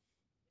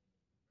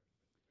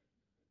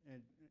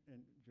 And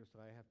just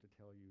I have to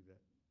tell you that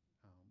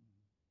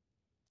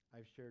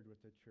I've shared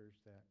with the church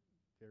that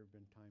there have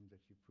been times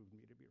that you proved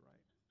me to be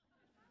right.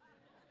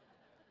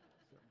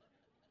 So,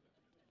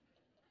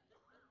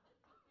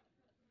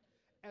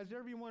 as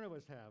every one of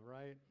us have,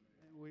 right?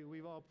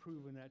 We've all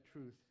proven that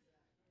truth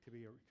to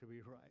be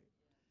right.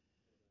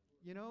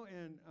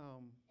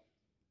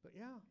 But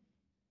yeah,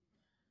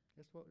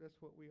 that's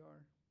what we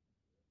are.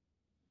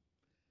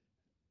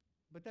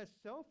 But that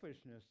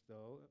selfishness,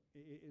 though,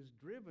 is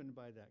driven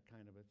by that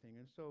kind of a thing.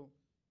 And so,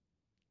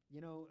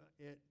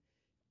 it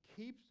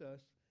keeps us,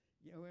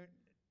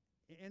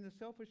 in the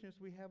selfishness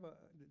we have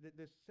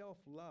this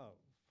self-love.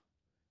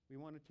 We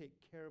want to take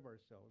care of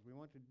ourselves. We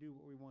want to do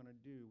what we want to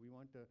do. We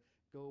want to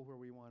go where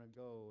we want to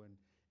go and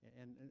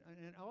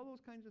all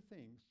those kinds of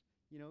things,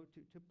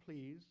 to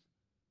please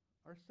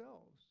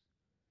ourselves.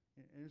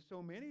 And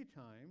so many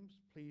times,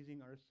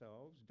 pleasing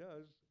ourselves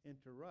does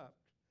interrupt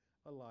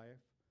a life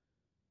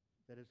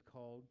that is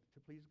called to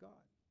please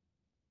God.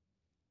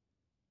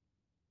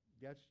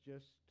 That's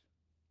just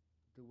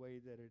the way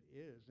that it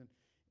is.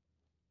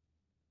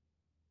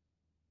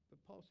 But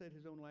Paul said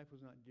his own life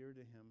was not dear to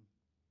him.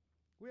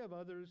 We have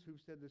others who've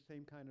said the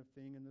same kind of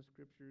thing in the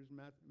scriptures.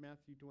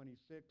 Matthew 26,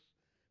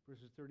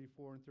 verses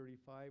 34 and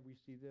 35, we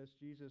see this.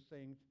 Jesus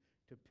saying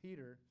to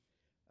Peter,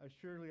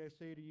 "Assuredly I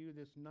say to you,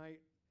 this night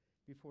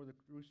before the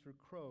rooster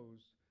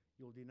crows,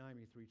 you'll deny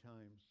me 3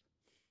 times."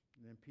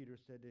 And then Peter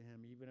said to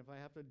him, "Even if I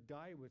have to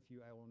die with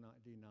you, I will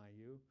not deny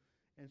you."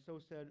 And so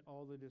said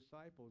all the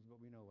disciples, but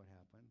we know what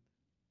happened.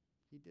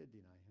 He did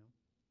deny him.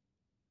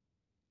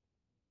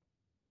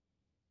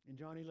 In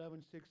John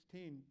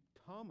 11:16,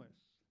 Thomas,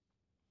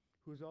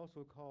 who's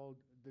also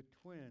called the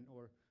twin,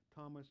 or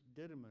Thomas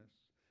Didymus,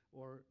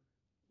 or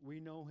we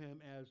know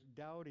him as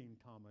Doubting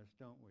Thomas,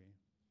 don't we?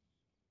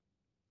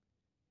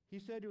 He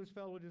said to his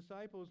fellow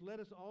disciples, "Let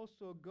us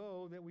also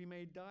go that we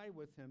may die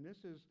with him."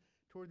 This is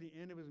toward the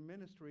end of his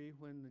ministry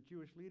when the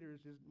Jewish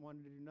leaders just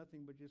wanted to do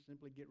nothing but just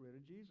simply get rid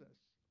of Jesus.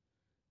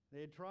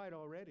 They had tried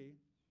already.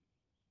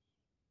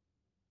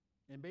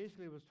 And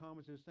basically it was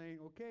Thomas is saying,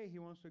 okay, he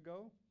wants to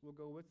go, we'll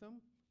go with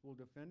him. We'll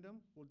defend him.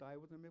 We'll die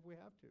with him if we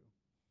have to.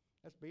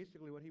 That's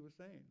basically what he was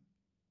saying.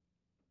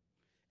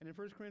 And in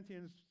 1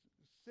 Corinthians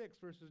 6,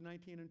 verses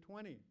 19 and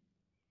 20,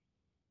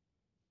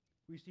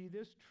 we see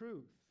this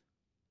truth.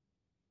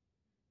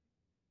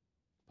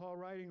 Paul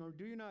writing, or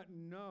do you not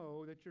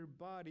know that your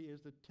body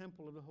is the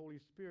temple of the Holy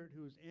Spirit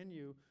who is in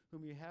you,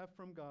 whom you have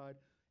from God,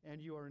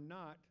 and you are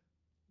not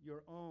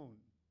your own?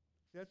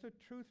 See, that's a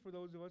truth for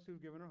those of us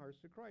who've given our hearts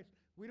to Christ.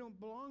 We don't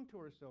belong to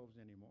ourselves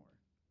anymore.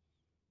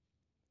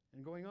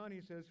 And going on,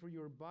 he says, for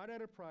you are bought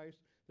at a price,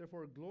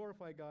 therefore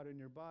glorify God in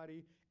your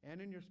body and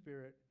in your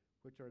spirit,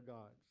 which are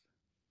God's.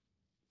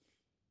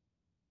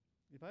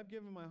 If I've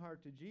given my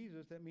heart to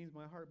Jesus, that means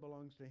my heart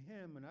belongs to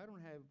him, and I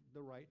don't have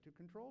the right to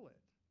control it,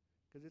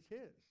 because it's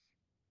his.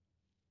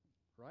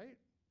 Right?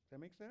 Does that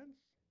make sense?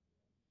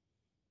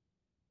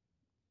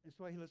 That's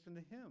why he listened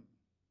to him,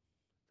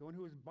 the one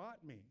who has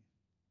bought me.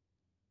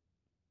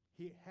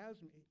 He has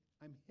me.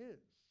 I'm his.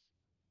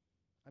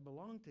 I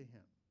belong to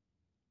him.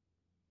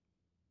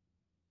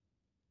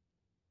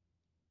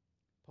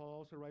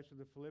 Paul also writes to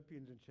the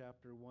Philippians in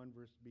chapter 1,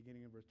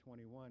 beginning in verse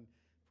 21,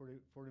 for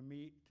to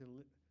me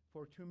to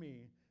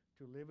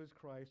live is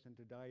Christ and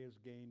to die is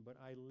gain, but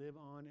I live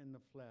on in the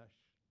flesh.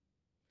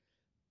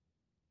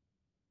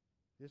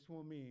 This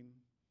will mean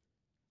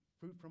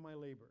fruit from my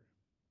labor,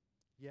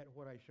 yet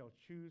what I shall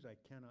choose I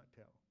cannot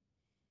tell.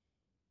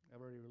 I've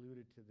already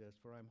alluded to this,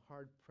 for I'm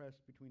hard pressed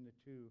between the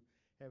two,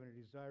 having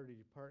a desire to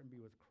depart and be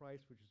with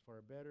Christ, which is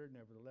far better.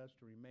 Nevertheless,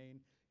 to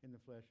remain in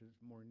the flesh is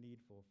more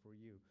needful for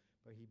you.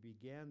 But he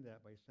began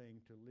that by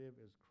saying, to live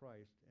is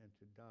Christ, and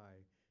to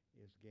die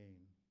is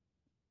gain.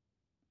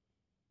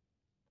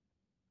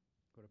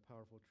 What a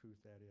powerful truth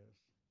that is.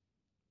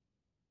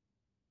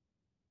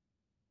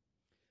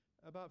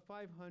 About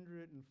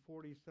 540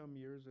 some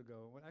years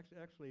ago, well,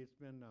 actually it's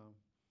been a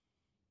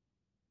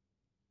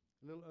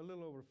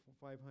little over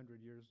 500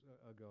 years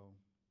ago,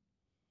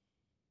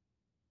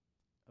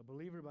 a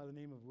believer by the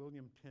name of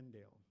William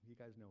Tyndale, you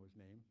guys know his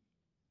name,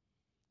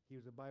 he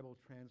was a Bible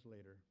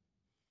translator,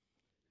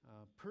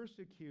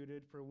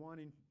 persecuted for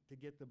wanting to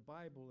get the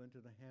Bible into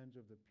the hands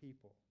of the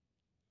people.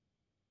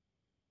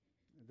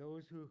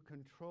 Those who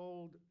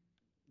controlled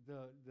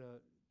the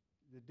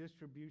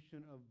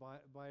distribution of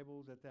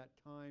Bibles at that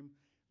time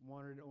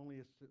wanted only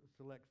a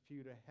select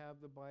few to have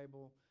the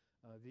Bible,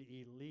 the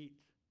elite,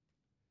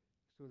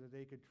 so that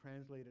they could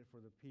translate it for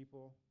the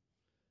people.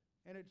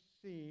 And it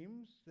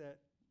seems that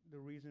the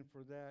reason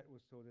for that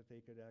was so that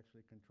they could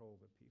actually control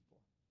the people.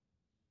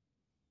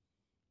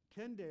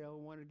 Tyndale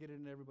wanted to get it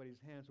in everybody's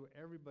hands so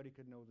everybody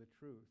could know the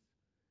truth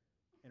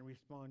and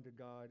respond to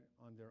God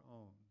on their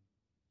own.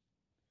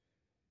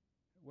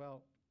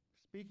 Well,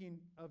 speaking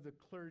of the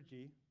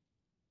clergy,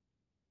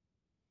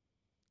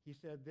 he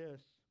said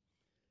this,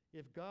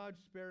 if God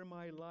spare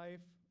my life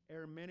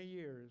ere many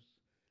years,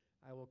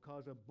 I will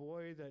cause a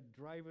boy that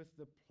driveth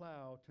the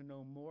plow to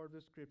know more of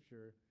the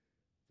Scripture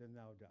than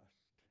thou dost.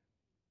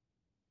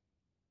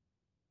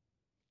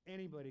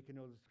 Anybody can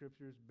know the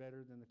Scriptures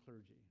better than the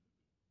clergy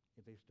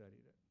if they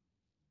studied it.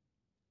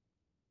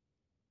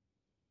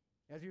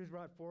 As he was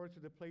brought forth to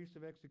the place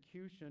of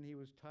execution, he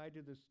was tied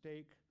to the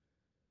stake,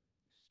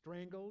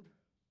 strangled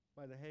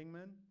by the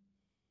hangman,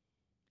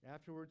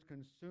 afterwards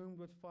consumed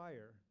with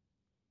fire.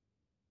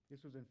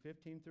 This was in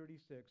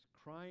 1536,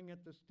 crying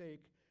at the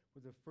stake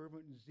with a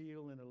fervent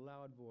zeal and a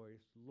loud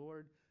voice,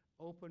 Lord,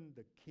 open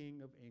the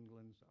King of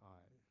England's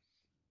eyes.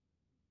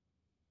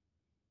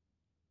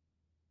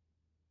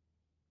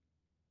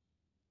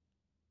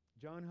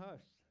 John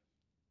Huss,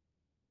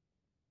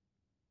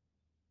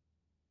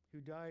 who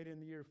died in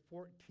the year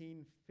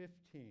 1415,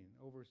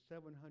 over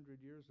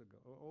 700 years ago,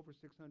 or over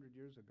 600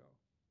 years ago.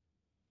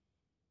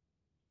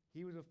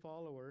 He was a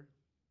follower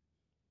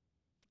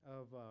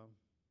of,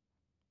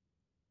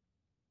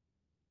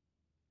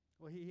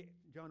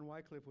 John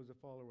Wycliffe was a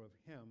follower of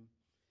him.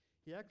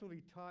 He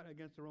actually taught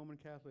against the Roman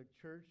Catholic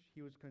Church.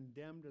 He was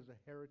condemned as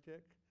a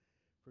heretic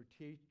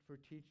for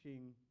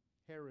teaching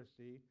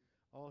heresy.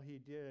 All he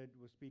did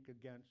was speak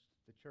against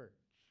the church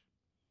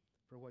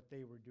for what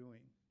they were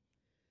doing.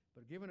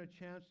 But given a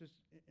chance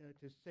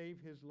to save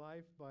his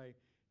life by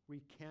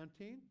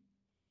recanting,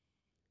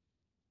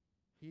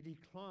 he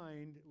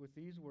declined with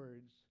these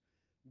words,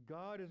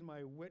 God is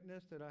my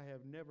witness that I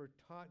have never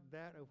taught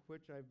that of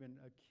which I've been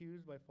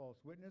accused by false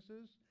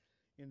witnesses.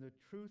 In the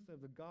truth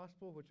of the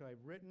gospel which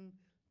I've written,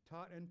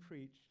 taught, and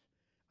preached,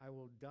 I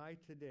will die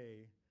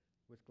today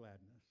with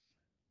gladness.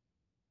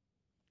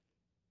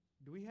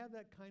 Do we have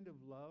that kind of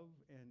love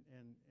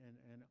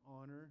and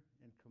honor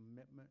and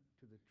commitment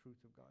to the truth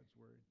of God's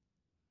word?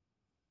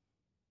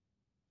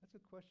 That's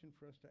a question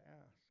for us to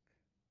ask.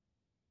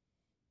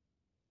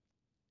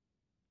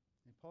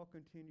 And Paul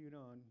continued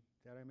on,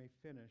 that I may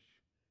finish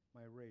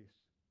my race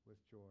with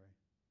joy.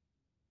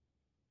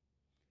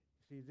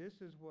 See, this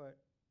is what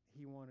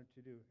he wanted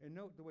to do. And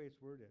note the way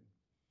it's worded.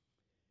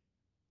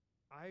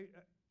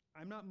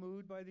 I'm not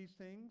moved by these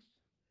things.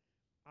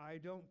 I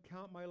don't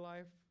count my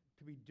life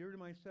to be dear to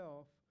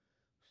myself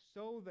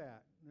So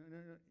that, no,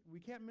 we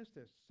can't miss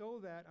this, so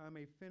that I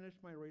may finish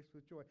my race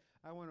with joy.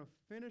 I want to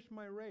finish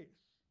my race.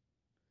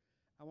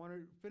 I want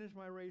to finish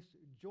my race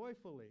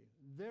joyfully.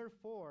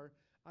 Therefore,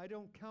 I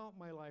don't count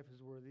my life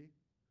as worthy,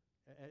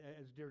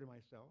 as dear to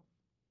myself.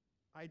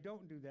 I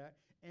don't do that.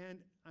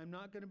 And I'm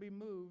not going to be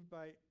moved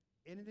by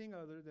anything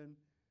other than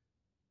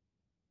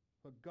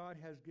what God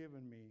has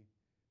given me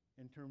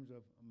in terms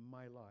of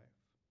my life,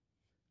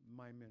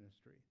 my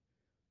ministry.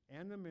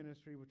 And the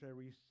ministry which I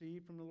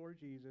received from the Lord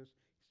Jesus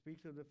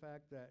speaks of the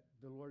fact that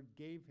the Lord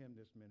gave him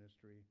this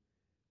ministry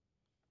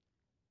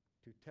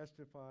to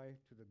testify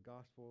to the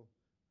gospel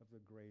of the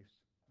grace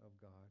of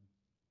God.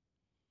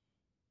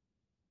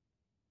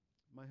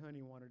 My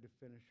honey wanted to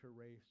finish her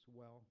race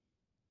well.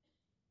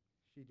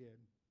 She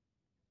did.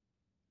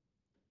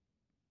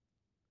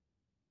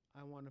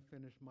 I want to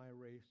finish my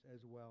race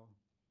as well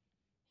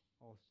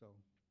also.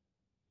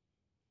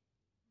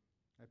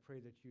 I pray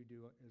that you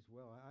do as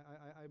well.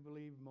 I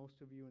believe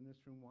most of you in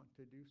this room want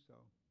to do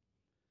so.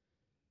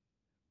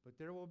 But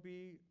there will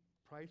be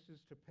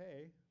prices to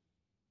pay.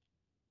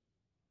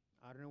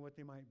 I don't know what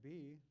they might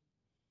be.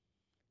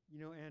 You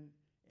know, and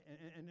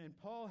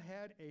Paul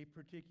had a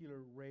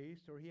particular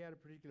race, or he had a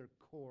particular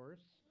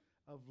course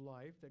of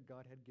life that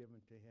God had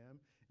given to him.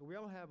 And we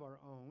all have our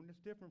own.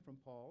 It's different from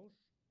Paul's.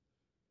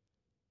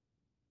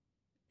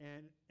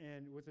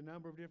 And with a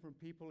number of different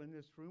people in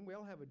this room, we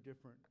all have a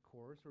different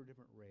course or a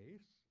different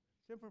race.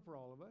 It's different for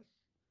all of us.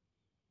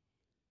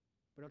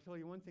 But I'll tell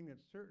you one thing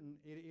that's certain.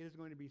 It is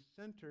going to be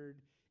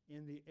centered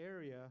in the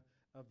area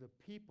of the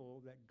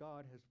people that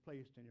God has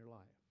placed in your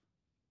life.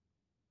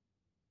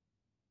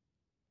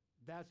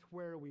 That's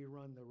where we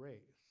run the race.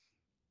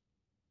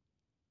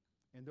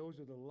 And those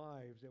are the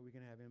lives that we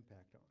can have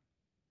impact on.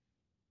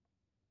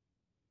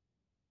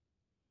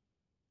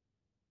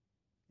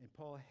 And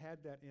Paul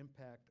had that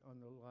impact on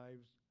the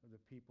lives of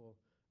the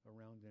people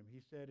around him. He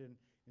said in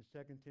 2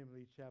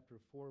 Timothy chapter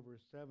 4,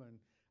 verse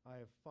 7, I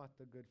have fought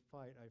the good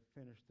fight, I've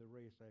finished the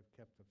race, I've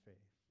kept the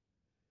faith.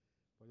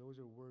 Well, those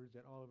are words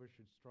that all of us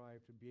should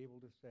strive to be able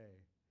to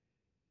say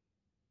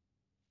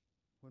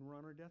when we're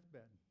on our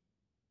deathbed.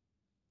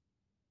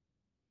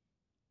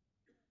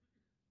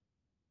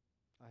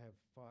 I have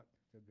fought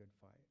the good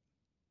fight,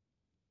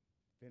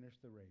 finished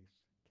the race,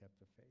 kept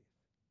the faith.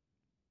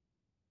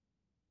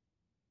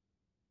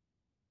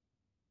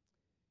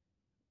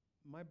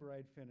 My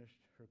bride finished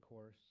her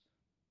course.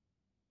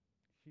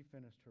 She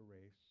finished her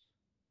race.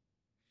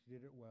 She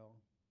did it well.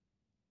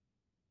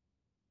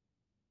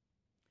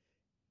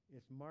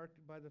 It's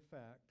marked by the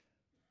fact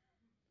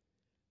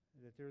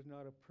that there's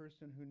not a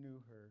person who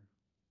knew her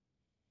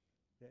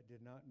that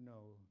did not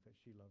know that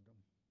she loved him.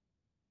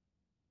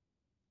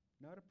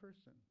 Not a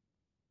person.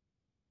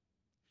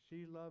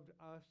 She loved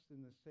us in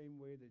the same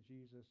way that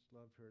Jesus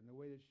loved her, in the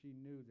way that she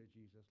knew that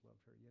Jesus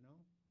loved her, you know?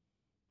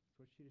 That's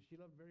what she did. She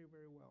loved very,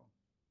 very well.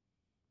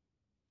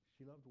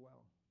 She loved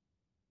well.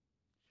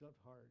 She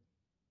loved hard.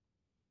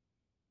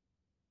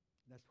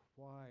 That's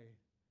why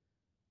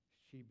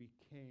she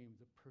became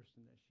the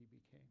person that she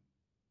became.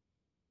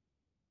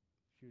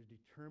 She was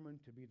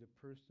determined to be the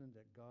person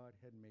that God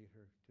had made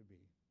her to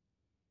be.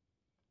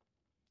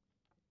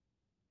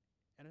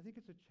 And I think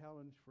it's a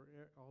challenge for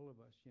all of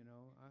us, you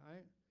know.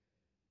 I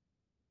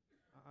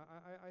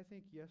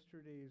think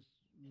yesterday's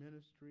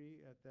ministry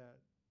at that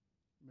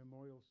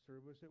memorial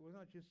service, it was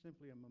not just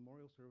simply a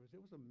memorial service, it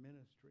was a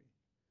ministry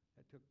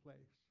that took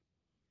place.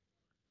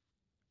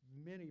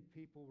 Many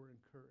people were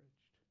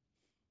encouraged,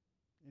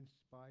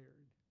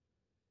 inspired.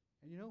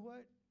 And you know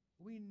what?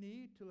 We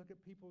need to look at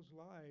people's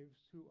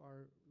lives who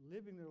are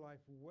living their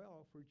life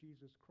well for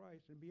Jesus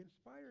Christ and be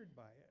inspired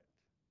by it.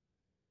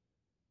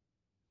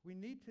 We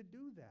need to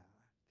do that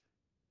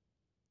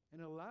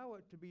and allow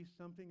it to be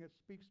something that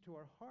speaks to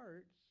our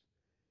hearts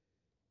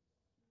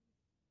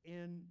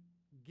in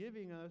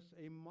giving us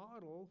a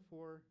model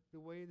for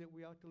the way that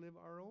we ought to live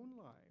our own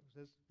lives.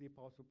 As the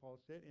Apostle Paul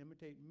said,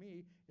 imitate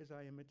me as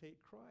I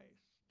imitate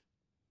Christ.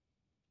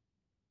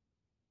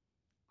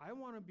 I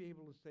want to be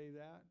able to say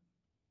that,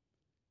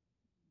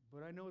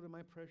 but I know that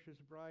my precious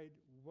bride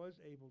was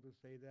able to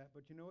say that,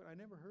 but you know what? I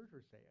never heard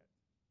her say it.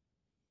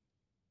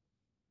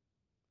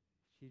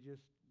 She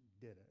just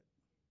did it.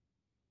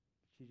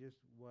 She just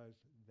was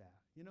that,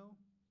 you know?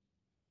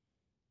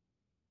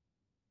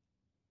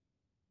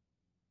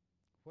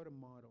 What a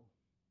model.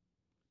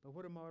 But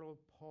what a model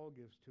Paul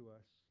gives to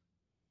us.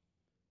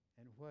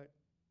 And what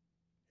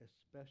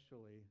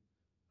especially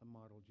a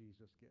model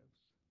Jesus gives,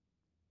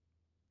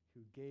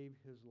 who gave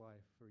his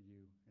life for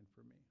you and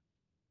for me.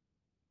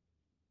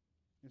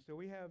 And so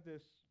we have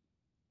this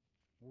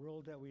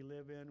world that we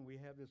live in. We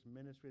have this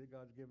ministry that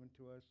God's given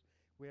to us.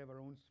 We have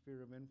our own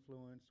sphere of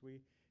influence.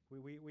 We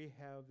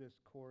have this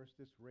course,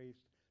 this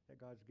race that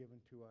God's given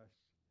to us.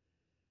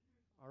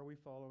 Are we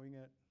following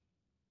it?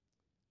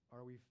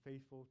 Are we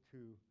faithful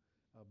to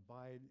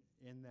abide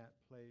in that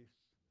place?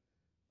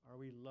 Are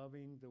we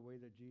loving the way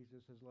that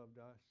Jesus has loved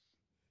us?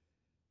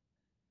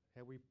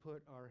 Have we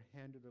put our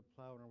hand to the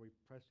plow, and are we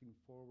pressing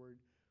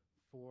forward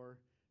for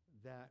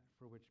that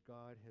for which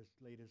God has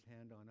laid his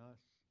hand on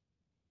us?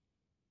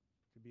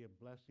 to be a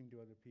blessing to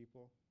other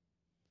people.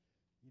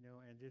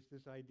 And just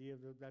this idea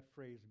of that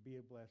phrase, be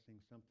a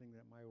blessing, something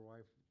that my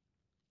wife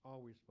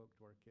always spoke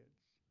to our kids.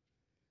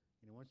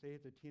 Once they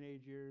hit the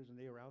teenage years and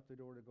they were out the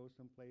door to go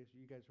someplace,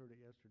 you guys heard it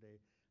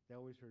yesterday, they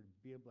always heard,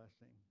 be a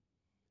blessing,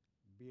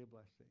 be a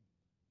blessing.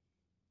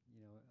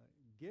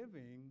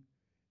 Giving,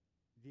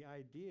 the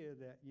idea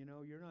that,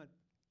 you're not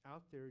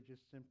out there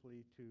just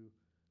simply to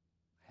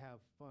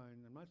have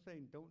fun. I'm not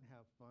saying don't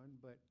have fun,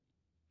 but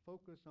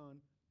focus on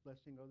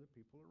blessing other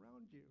people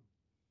around you.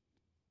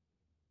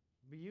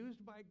 Be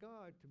used by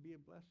God to be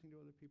a blessing to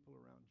other people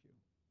around you.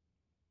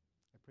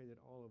 I pray that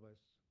all of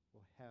us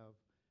will have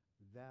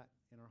that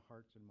in our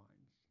hearts and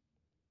minds,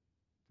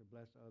 to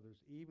bless others,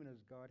 even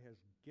as God has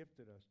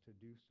gifted us to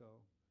do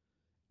so.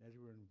 As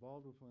we're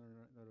involved with one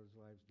another's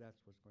lives, that's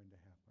what's going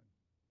to happen.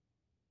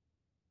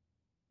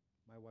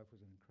 My wife was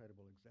an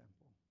incredible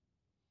example.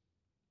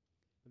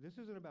 But this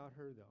isn't about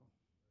her, though.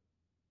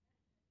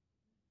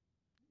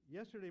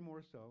 Yesterday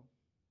more so,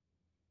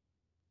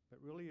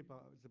 but really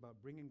it's about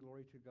bringing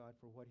glory to God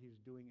for what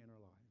he's doing in our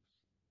lives.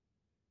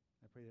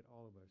 I pray that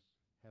all of us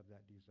have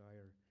that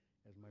desire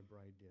as my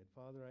bride did.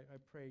 Father,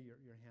 I pray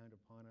your hand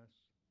upon us,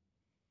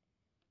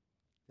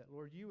 that,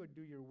 Lord, you would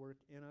do your work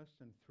in us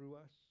and through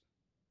us.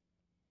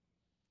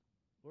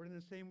 Lord, in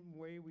the same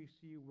way we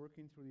see you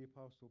working through the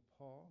Apostle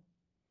Paul,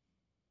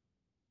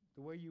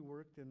 the way you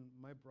worked in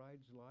my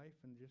bride's life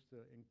and just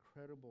the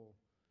incredible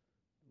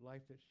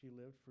life that she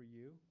lived for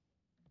you,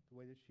 the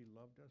way that she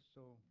loved us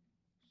so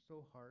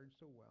hard,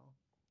 so well.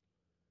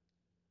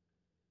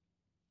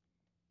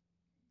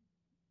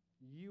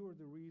 You are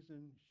the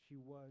reason she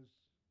was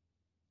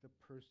the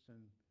person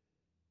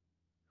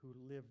who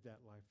lived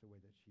that life the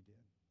way that she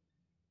did.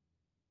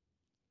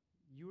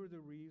 You are the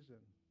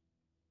reason.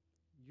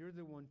 You're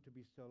the one to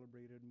be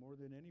celebrated more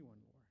than anyone,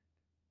 Lord.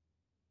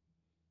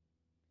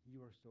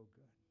 You are so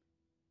good.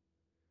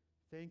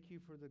 Thank you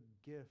for the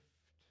gift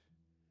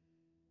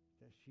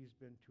that she's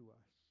been to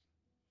us.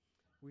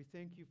 We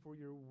thank you for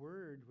your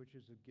word, which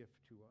is a gift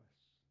to us.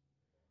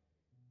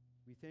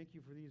 We thank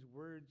you for these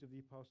words of the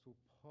Apostle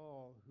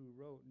Paul, who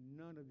wrote,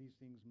 "None of these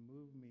things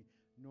move me,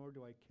 nor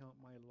do I count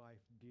my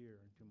life dear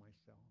unto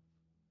myself."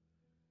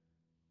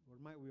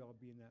 Lord, might we all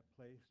be in that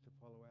place to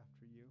follow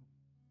after you,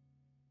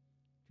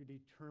 to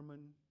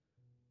determine,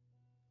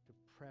 to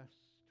press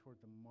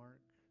toward the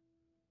mark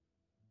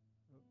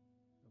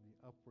of the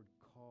upward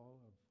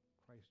call of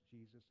Christ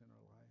Jesus in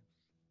our lives.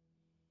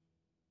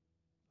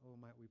 Oh,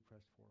 might we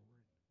press forward.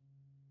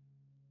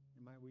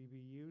 And might we be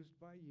used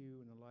by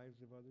you in the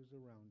lives of others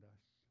around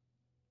us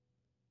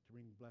to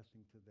bring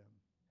blessing to them.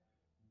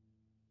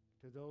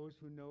 To those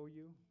who know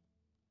you,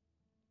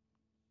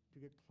 to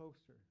get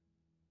closer.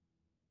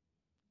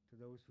 To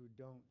those who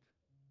don't,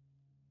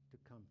 to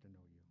come to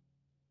know you.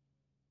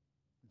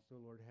 And so,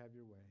 Lord, have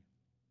your way.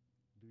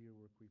 Do your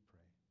work, we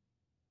pray.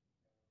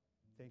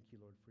 Thank you,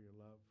 Lord, for your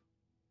love.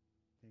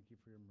 Thank you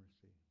for your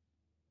mercy.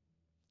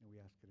 And we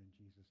ask it in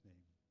Jesus'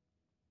 name.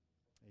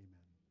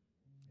 Amen.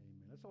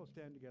 Amen. Let's all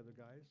stand together,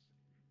 guys.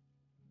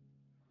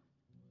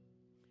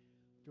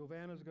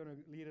 Giovanna's going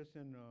to lead us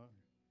in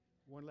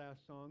one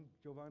last song.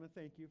 Giovanna,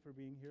 thank you for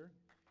being here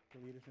to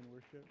lead us in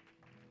worship.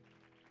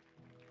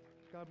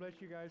 God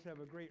bless you guys. Have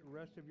a great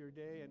rest of your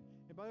day. And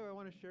by the way, I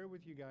want to share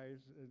with you guys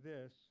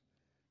this.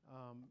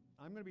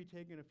 I'm going to be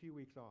taking a few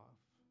weeks off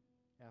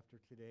after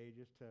today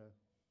just to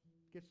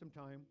get some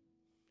time.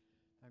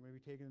 I'm going to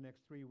be taking the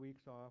next 3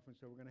 weeks off, and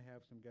so we're going to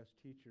have some guest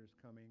teachers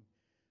coming.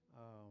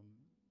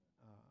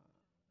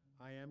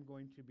 I am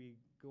going to be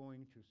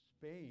going to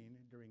Spain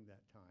during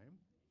that time.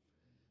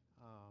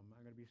 I'm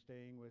going to be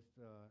staying with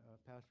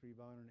Pastor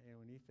Yvonne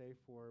and Eunice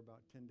for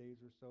about 10 days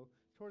or so,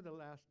 toward the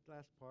last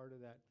part of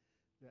that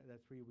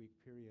 3-week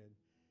period.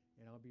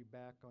 And I'll be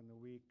back on the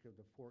week of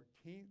the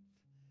 14th.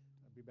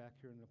 I'll be back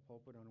here in the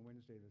pulpit on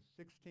Wednesday the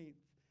 16th,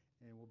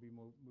 and we'll be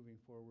moving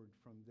forward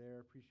from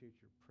there. Appreciate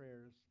your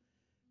prayers.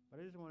 But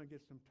I just want to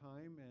get some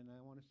time, and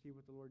I want to see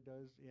what the Lord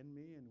does in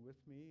me and with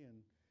me.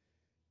 And,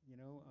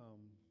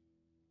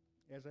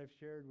 as I've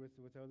shared with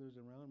others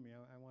around me,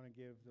 I want to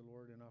give the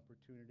Lord an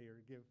opportunity, or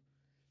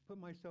put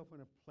myself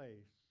in a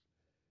place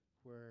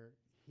where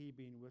he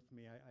being with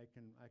me, I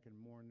can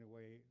mourn the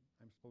way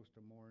I'm supposed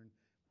to mourn.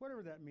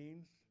 Whatever that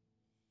means.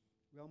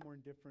 We all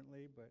mourn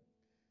differently, but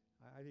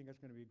I think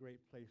that's going to be a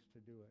great place to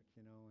do it,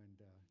 and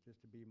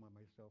just to be by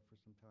myself for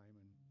some time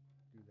and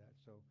do that.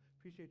 So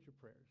appreciate your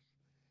prayers.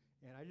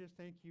 And I just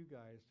thank you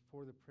guys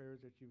for the prayers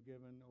that you've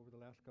given over the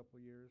last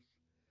couple of years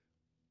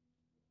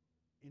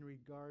in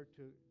regard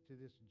to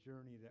this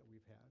journey that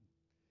we've had.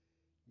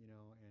 And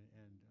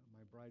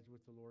my bride's with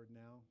the Lord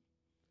now,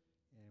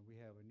 and we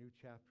have a new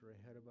chapter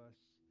ahead of us.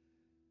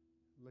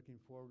 Looking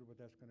forward to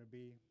what that's going to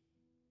be.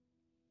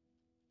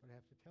 But I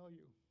have to tell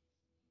you,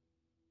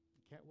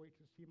 I can't wait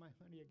to see my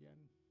honey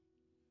again.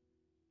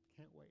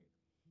 Can't wait.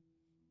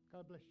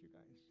 God bless you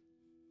guys.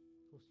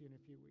 We'll see you in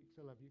a few weeks.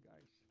 I love you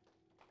guys.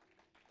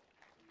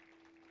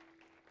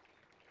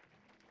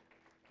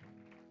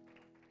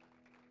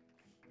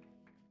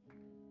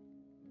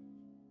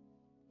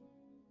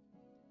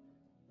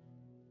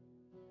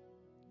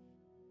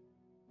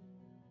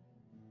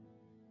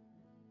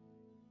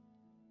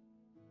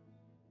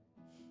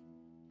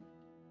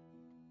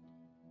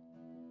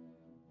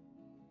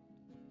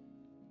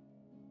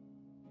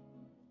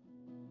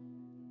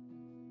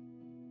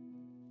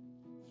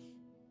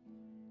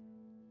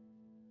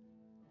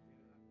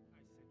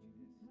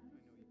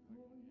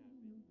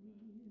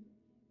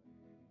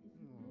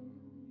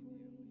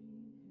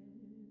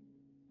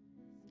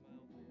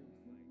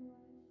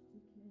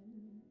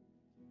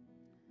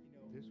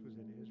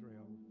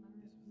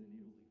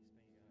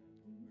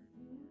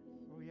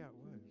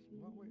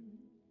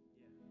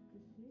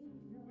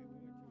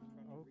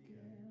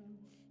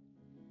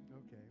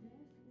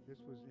 This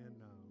was in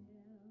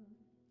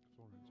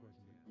Florence,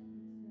 wasn't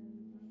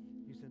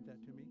it? You sent that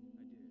to me?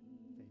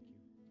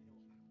 I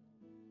did.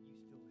 Thank you. You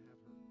still have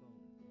her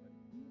phone, but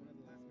one of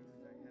the last memories I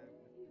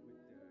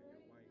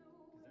have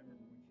with your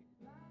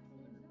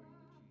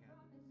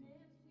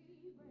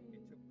wife, because I remember when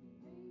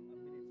she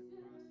told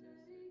everybody that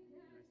she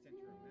had the disease, it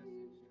took me a minute to process it, and I sent her a message to her phone. I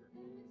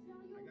got a new phone, so I don't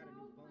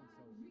have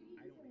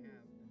the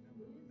number of the message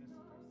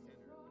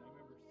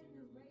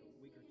I sent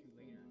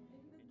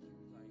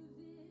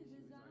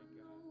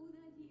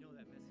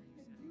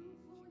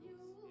her, but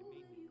I remember seeing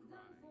her like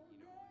a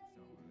week or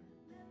two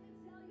later, and she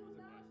was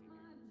like, that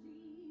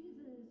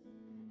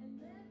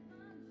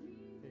message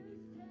you sent me,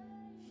 she goes,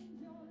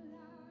 it made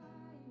me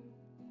cry, and so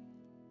it was a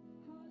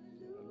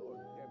Thank you. The Lord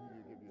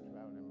definitely give you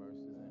traveling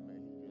mercies, and may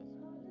He just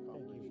accomplish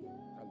you.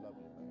 I love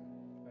you, man.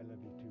 I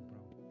love you too,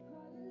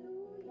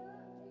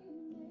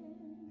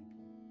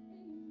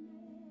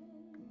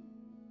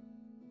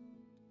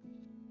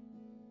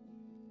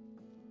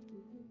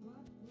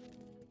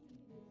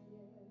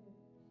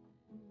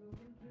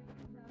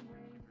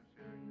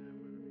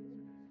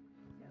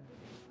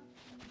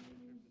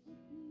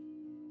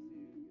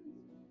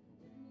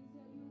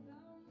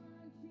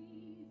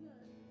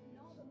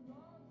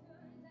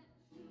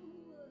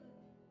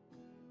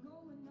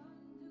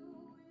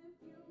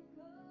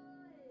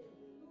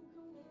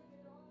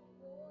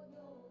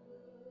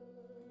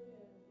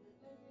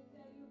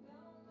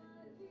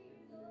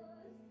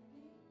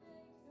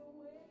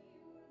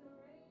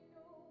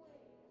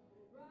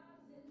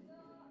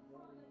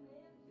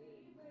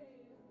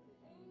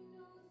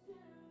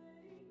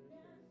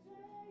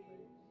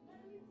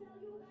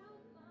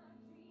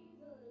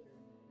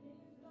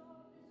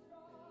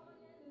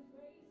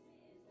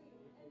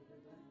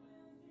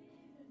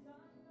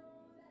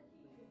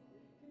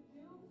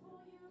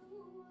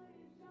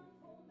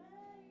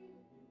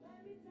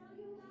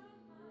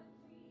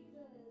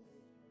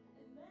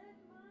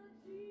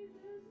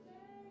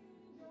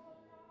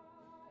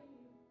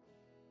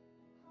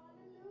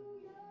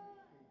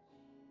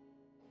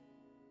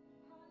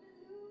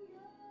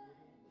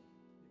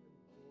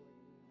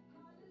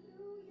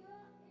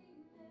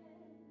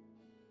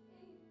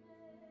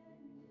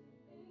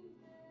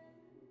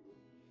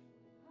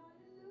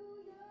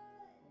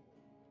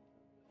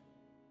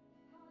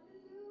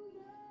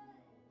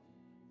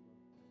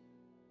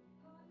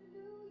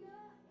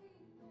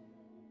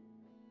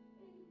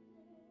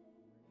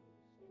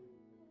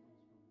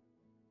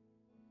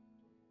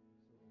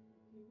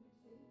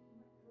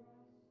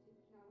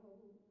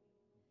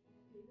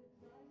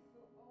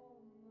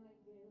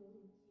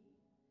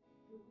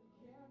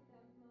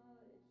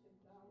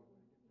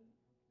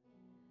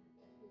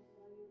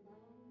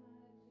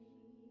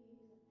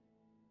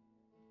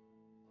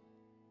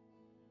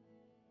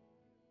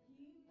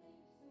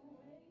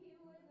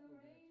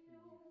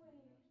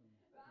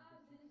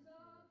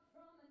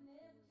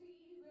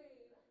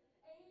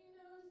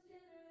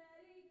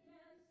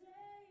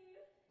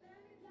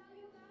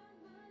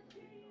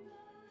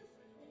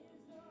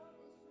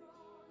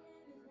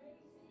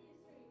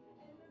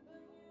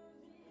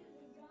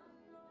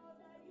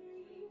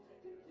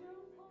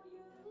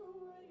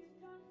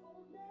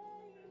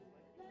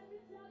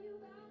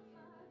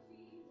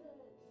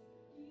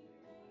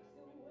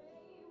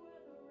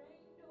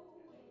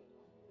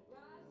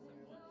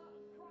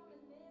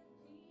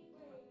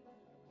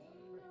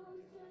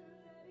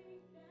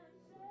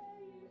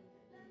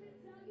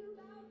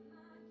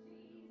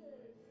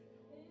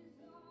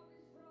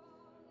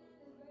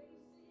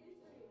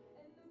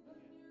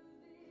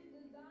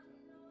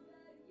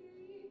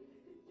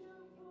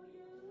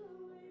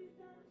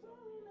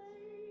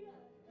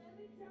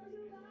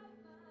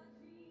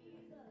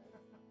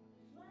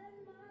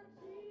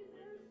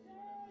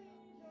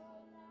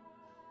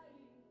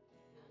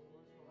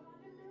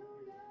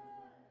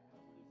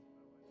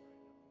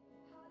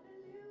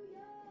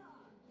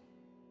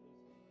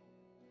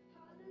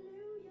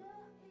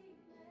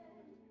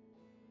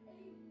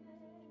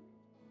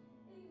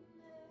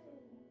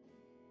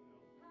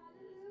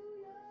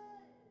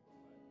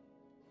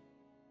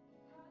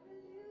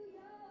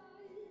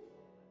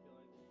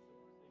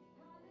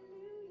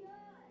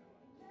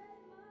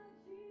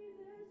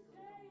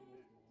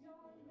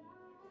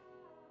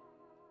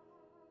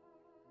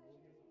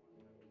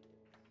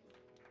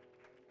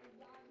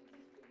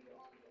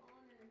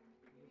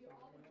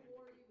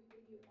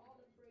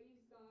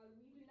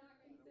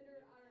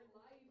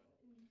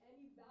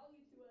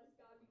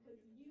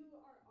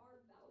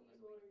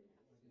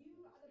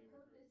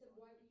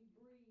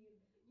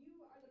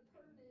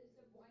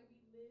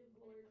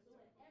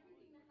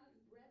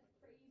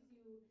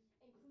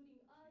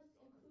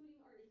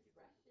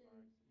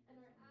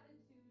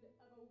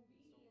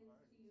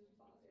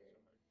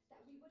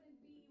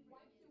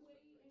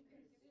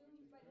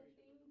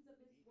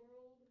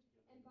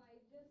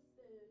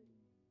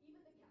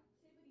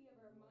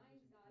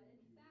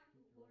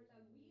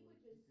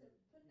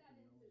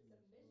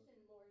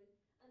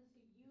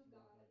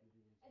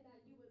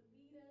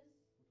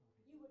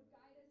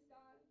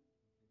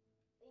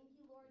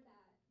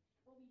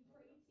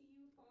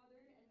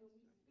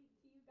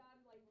 God,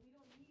 like we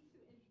don't need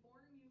to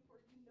inform you, for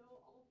you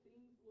know all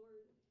things,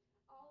 Lord.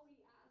 All we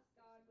ask,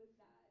 God, was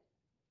that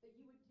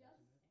you would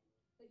just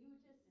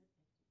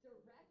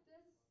direct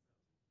us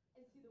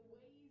into the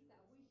ways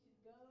that we should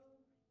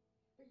go.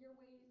 For your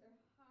ways are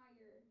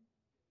higher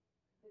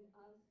than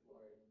us,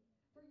 Lord.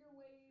 For your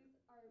ways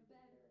are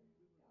better,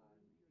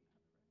 God.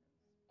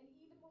 And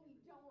even when we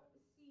don't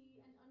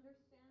see and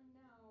understand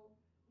now,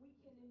 we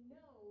can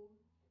know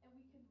and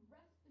we can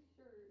rest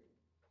assured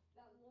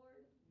that,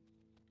 Lord,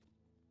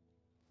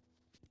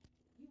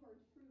 you are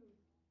true,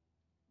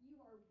 you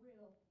are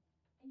real,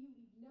 and you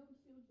leave no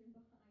children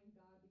behind,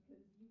 God,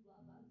 because you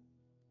love us.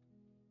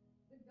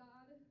 The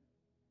God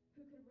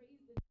who could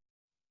raise the